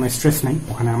অ্যাক্সিসে কোনো স্ট্রেস নাই,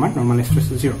 ওখানে আমার নর্মাল স্ট্রেস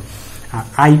 0। আর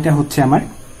আইটা হচ্ছে আমার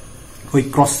ওই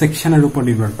ক্রস সেকশনের উপর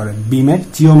ডিপেন্ড করে, বিমের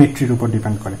জিওমেট্রির উপর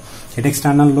ডিপেন্ড করে। এটা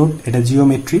এক্সটার্নাল লোড, এটা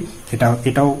জিওমেট্রি,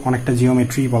 এটাও অনেকটা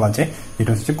জিওমেট্রি বলা যায়,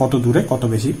 যেটা হচ্ছে কত দূরে কত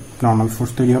বেশি নর্মাল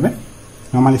ফোর্স তৈরি হবে,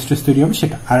 নর্মাল স্ট্রেস তৈরি হবে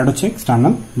সেটা। আর এটা হচ্ছে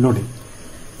এক্সটার্নাল লোডিং।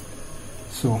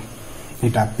 সো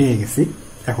এটা পেয়ে গেছি।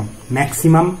 এখন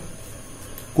ম্যাক্সিমাম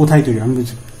কোথায় তৈরি হবে,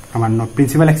 আমার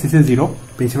প্রিন্সিপাল অ্যাক্সিসে 0,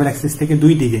 প্রিন্সিপাল অ্যাক্সিস থেকে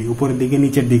দুই দিকে, উপরের দিকে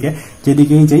নিচের দিকে,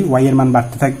 যেদিকেই যাই ওয়াই এর মান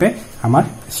বাড়তে থাকবে, আমার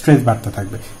স্ট্রেস বাড়তে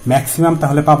থাকবে। ম্যাক্সিমাম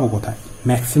তাহলে পাবো কোথায়,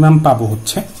 ম্যাক্সিমাম পাবো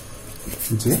হচ্ছে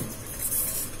যে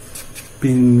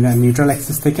নিউট্রাল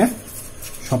অ্যাক্সিস থেকে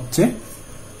সবচেয়ে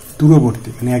দূরবর্তী,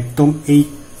 মানে একদম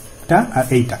এইটা আর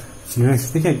এইটা নিউট্রাল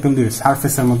অ্যাক্সিস থেকে একদম দূরে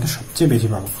সারফেসের মধ্যে সবচেয়ে বেশি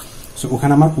পাবো। সো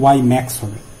ওখানে আমার ওয়াই ম্যাক্স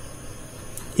হবে।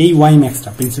 এই ওয়াই ম্যাক্সটা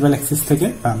প্রিন্সিপাল অ্যাক্সিস থেকে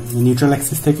বা নিউট্রাল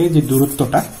অ্যাক্সিস থেকে যে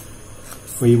দূরত্বটা,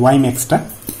 ওই ওয়াই ম্যাক্সটা,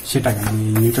 সেটাকে আমি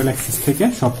নিউট্রাল অ্যাক্সিস থেকে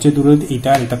সবচেয়ে দূরে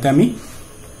এটাতে আমি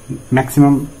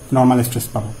ম্যাক্সিমাম নর্মাল স্ট্রেস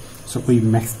পাবো। সো ওই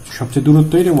ম্যাক্স সবচেয়ে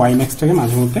দূরত্ব ওয়াই ম্যাক্সটাকে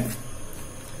মাঝে মধ্যে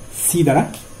সি দ্বারা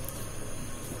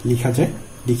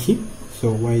লিখি। So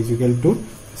Y is equal to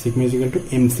sigma is equal to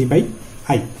MC by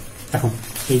I. এখন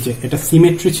এই যে এটা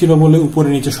সিমেট্রি ছিল বলে উপরে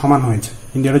নিচে সমান হয়েছে,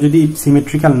 কিন্তু এটা যদি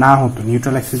সিমেট্রিক্যাল না হতো,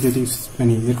 নিউট্রাল অ্যাক্সিস যদি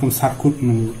মানে এরকম সার্কুল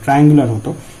মানে ট্রায়াঙ্গুলার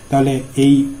হতো, তাহলে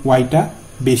এই ওয়াইটা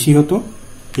বেশি হতো,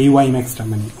 এই ওয়াই ম্যাক্সটা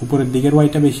মানে উপরের দিকের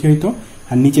ওয়াইটা বেশি হতো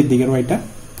আর নিচের দিকের ওয়াইটা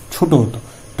ছোট হতো।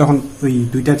 তখন ওই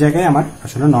দুইটা জায়গায় আমার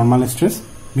আসলে নর্মাল স্ট্রেস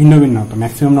ভিন্ন ভিন্ন হতো,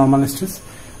 ম্যাক্সিমাম নর্মাল স্ট্রেস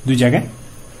দুই জায়গায়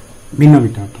ভিন্ন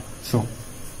ভিন্ন হতো। সো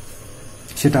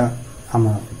সেটা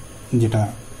আমরা যেটা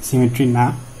সিমেট্রি না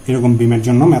এরকম বিমের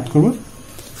জন্য ম্যাথ করব,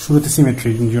 শুরুতে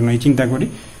সিমেট্রির জন্যই চিন্তা করি,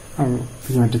 আর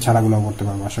সিমেট্রি ছাড়াগুলো করতে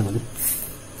পারবো আশা করি।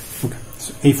 ওকে,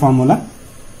 এই ফর্মুলা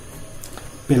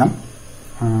পেলাম।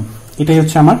 এটাই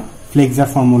হচ্ছে আমার ফ্লেক্সার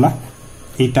ফর্মুলা।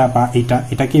 এইটা বা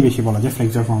এটাকে বেশি বলা যায়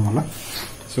ফ্লেক্সার ফর্মুলা।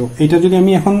 সো এটা যদি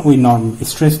আমি এখন ওই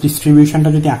স্ট্রেস ডিস্ট্রিবিউশনটা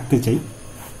যদি আঁকতে চাই,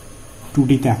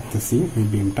 2D তে আঁকতেছি ওই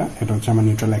বিমটা, এটা হচ্ছে আমার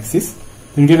নিউট্রাল অ্যাক্সিস।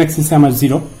 নিউট্রাল অ্যাক্সিসে আমার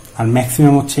 0 আর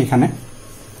ম্যাক্সিমাম হচ্ছে এখানে,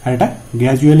 আর এটা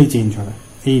গ্র্যাজুয়ালি চেঞ্জ হবে,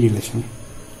 এই রিলেশনে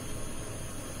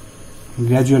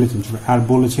গ্র্যাজুয়ালি চেঞ্জ হবে। আর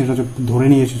বলেছে এটা ধরে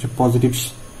নিয়ে এসেছে পজিটিভ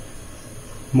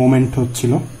মোমেন্ট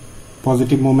হচ্ছিল।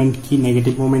 পজিটিভ মোমেন্ট কি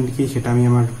নেগেটিভ মোমেন্ট কি সেটা আমি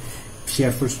আমার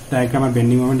শিয়ার ফোর্স ডায়াগ্রাম আর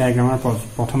বেন্ডিং মোমেন্ট ডায়াগ্রাম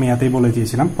প্রথমে ইয়াতেই বলে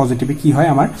দিয়েছিলাম। পজিটিভে কি হয়,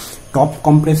 আমার টপ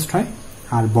কম্প্রেসড হয়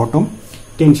আর বটম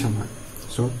টেনশন হয়।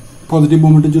 সো পজিটিভ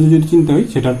মোমেন্টের যদি চিন্তা হয়,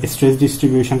 সেটার স্ট্রেস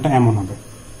ডিস্ট্রিবিউশনটা এমন হবে,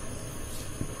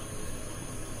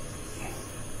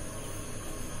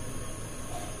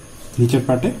 নিচের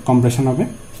পার্টে কম্প্রেশন হবে,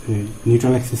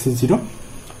 নিউট্রাল অ্যাক্সিসে 0,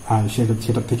 আর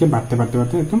সেটা থেকে বাড়তে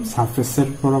একদম সারফেসের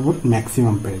বরাবর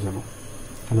ম্যাক্সিমাম পেয়ে যাব।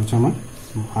 এটা হচ্ছে আমার,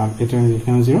 আর এটা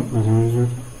এখানে 0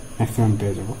 ম্যাক্সিমাম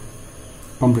পেয়ে যাব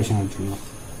কম্প্রেশনের জন্য।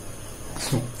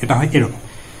 সো এটা হয় এরকম।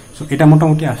 সো এটা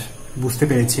মোটামুটি বুঝতে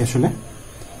পেরেছি আসলে।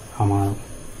 আমার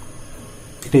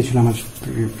এটাই ছিল আমার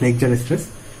ফ্লেক্সার স্ট্রেস।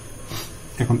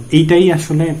 এখন এইটাই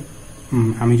আসলে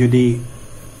আমি যদি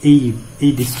এই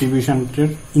ডিস্ট্রিবিউশনটার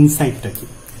ইনসাইটটা কি,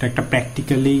 এটা একটা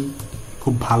প্র্যাকটিক্যালি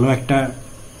খুব ভালো একটা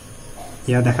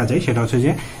দেখা যায়। সেটা হচ্ছে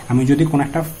যে আমি যদি কোনো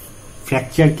একটা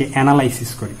ফ্র্যাকচারকে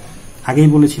অ্যানালাইসিস করি, আগেই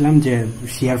বলেছিলাম যে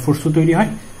শিয়ার ফোর্সও তৈরি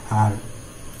হয় আর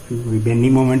ওই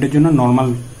বেন্ডিং মোমেন্টের জন্য নর্মাল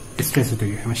স্ট্রেসও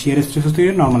তৈরি হয়, শিয়ার স্ট্রেসও তৈরি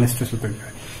হয়, নর্মাল স্ট্রেসও তৈরি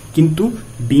হয়। কিন্তু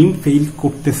বিম ফেইল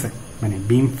করতেছে, মানে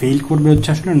বিম ফেইল করবে হচ্ছে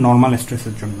আসলে নর্মাল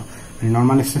স্ট্রেসের জন্য, মানে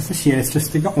নর্মাল স্ট্রেসে শিয়ার স্ট্রেস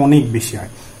থেকে অনেক বেশি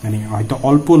হয়, মানে হয়তো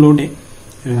অল্প লোডে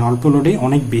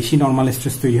অনেক বেশি নর্মাল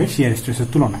স্ট্রেস তৈরি হয় শিয়ার স্ট্রেসের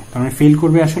তুলনায়। তার মানে ফেইল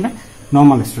করবে আসলে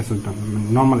নর্মাল স্ট্রেসের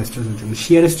জন্য।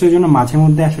 শিয়ার স্ট্রেসের জন্য মাঝে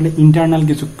মধ্যে আসলে ইন্টারনাল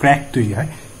কিছু ক্র্যাক তৈরি হয়,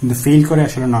 কিন্তু ফেইল করে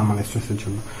আসলে নর্মাল স্ট্রেসের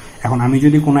জন্য। এখন আমি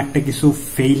যদি কোনো একটা কিছু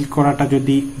ফেইল করাটা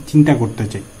যদি চিন্তা করতে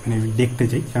চাই, মানে দেখতে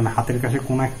চাই, কারণ হাতের কাছে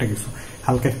কোনো একটা কিছু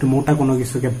হালকা একটু মোটা কোনো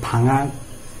কিছুকে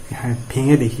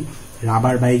ভেঙে দেখি,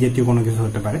 রাবার বা এই জাতীয় কোনো কিছু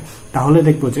হতে পারে, তাহলে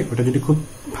দেখবো যে ওটা যদি খুব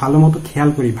ভালো মতো খেয়াল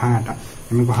করি, ভাঙাটা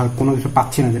আমি কোনো কিছু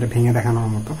পাচ্ছি না যেটা ভেঙে দেখানোর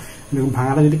মতো, কিন্তু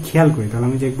ভাঙাটা যদি খেয়াল করি, তাহলে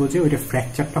আমি দেখবো যে ওইটা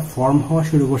ফ্র্যাকচারটা ফর্ম হওয়া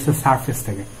শুরু করছে সারফেস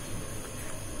থেকে।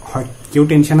 হয় কেউ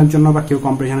টেনশনের জন্য বা কেউ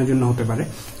কম্প্রেশনের জন্য হতে পারে,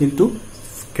 কিন্তু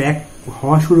ক্র্যাক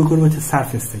হওয়া শুরু করবে হচ্ছে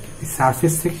সারফেস থেকে। এই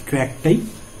সারফেস থেকে ক্র্যাকটাই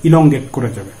ইলংগেট করে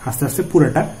যাবে, আস্তে আস্তে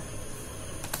পুরোটা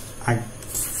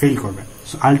ফেল করবে।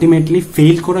 সো আলটিমেটলি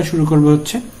ফেল করা শুরু করবে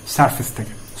হচ্ছে সারফেস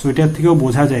থেকে। সো এটার থেকেও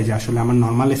বোঝা যায় যে আসলে আমার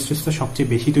নর্মাল স্ট্রেসটা সবচেয়ে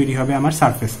বেশি তৈরি হবে আমার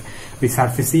সারফেসে। ওই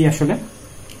সারফেসেই আসলে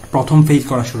প্রথম ফেল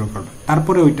করা শুরু করবে,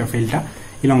 তারপরে ওইটা ফেলটা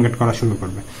ইলংগেট করা শুরু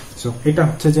করবে। সো এটা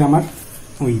হচ্ছে যে আমার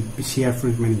ওই শিয়ার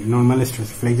মানে নর্মাল স্ট্রেস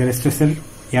ফ্লেক্সার স্ট্রেসের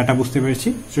ইয়াটা বুঝতে পেরেছি।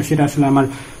 সো সেটা আসলে আমার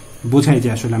বোঝায় যে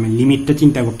আসলে আমি লিমিটটা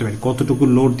চিন্তা করতে পারি, কতটুকু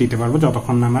লোড দিতে পারবো,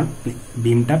 যতক্ষণ না আমার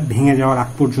বিমটা ভেঙে যাওয়ার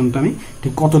আগ পর্যন্ত আমি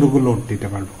ঠিক কতটুকু লোড দিতে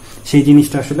পারবো, সেই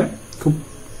জিনিসটা আসলে খুব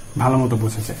ভালো মতো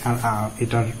বোঝাচ্ছে। আর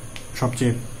এটার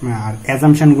সবচেয়ে আর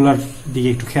অ্যাজাম্পশন গুলার দিকে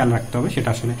একটু খেয়াল রাখতে হবে, সেটা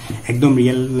আসলে একদম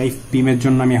রিয়েল লাইফ বিমের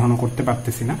জন্য আমি এখনো করতে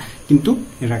পারতেছি না, কিন্তু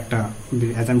এটা একটা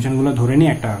অ্যাজাম্পশন গুলো ধরে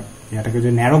নিয়ে একটা এটাকে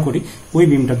যদি ন্যারো করি, ওই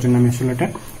বিমটার জন্য আমি আসলে এটা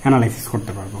অ্যানালাইসিস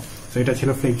করতে পারবো। তো এটা ছিল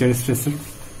ফ্লেক্সার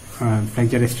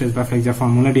স্ট্রেস বা ফ্লেক্সার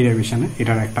ফর্মুলা ডিরাইভেশনে।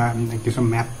 এটার একটা কিছু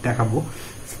ম্যাথ দেখাবো,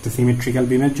 একটা সিমেট্রিক্যাল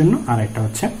বিমের জন্য আর একটা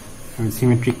হচ্ছে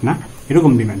সিমেট্রিক না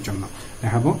এরকম বিমের জন্য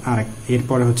দেখাবো। আর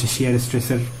এরপরে হচ্ছে শিয়ার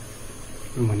স্ট্রেসের,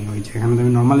 মানে ওই যেখানে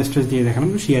আমি নর্মাল স্ট্রেস দিয়ে দেখালাম,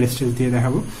 শিয়ার স্ট্রেস দিয়ে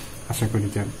দেখাবো। আশা করি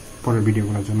যে পরের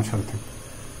ভিডিওগুলোর জন্য সাথে থাকবে।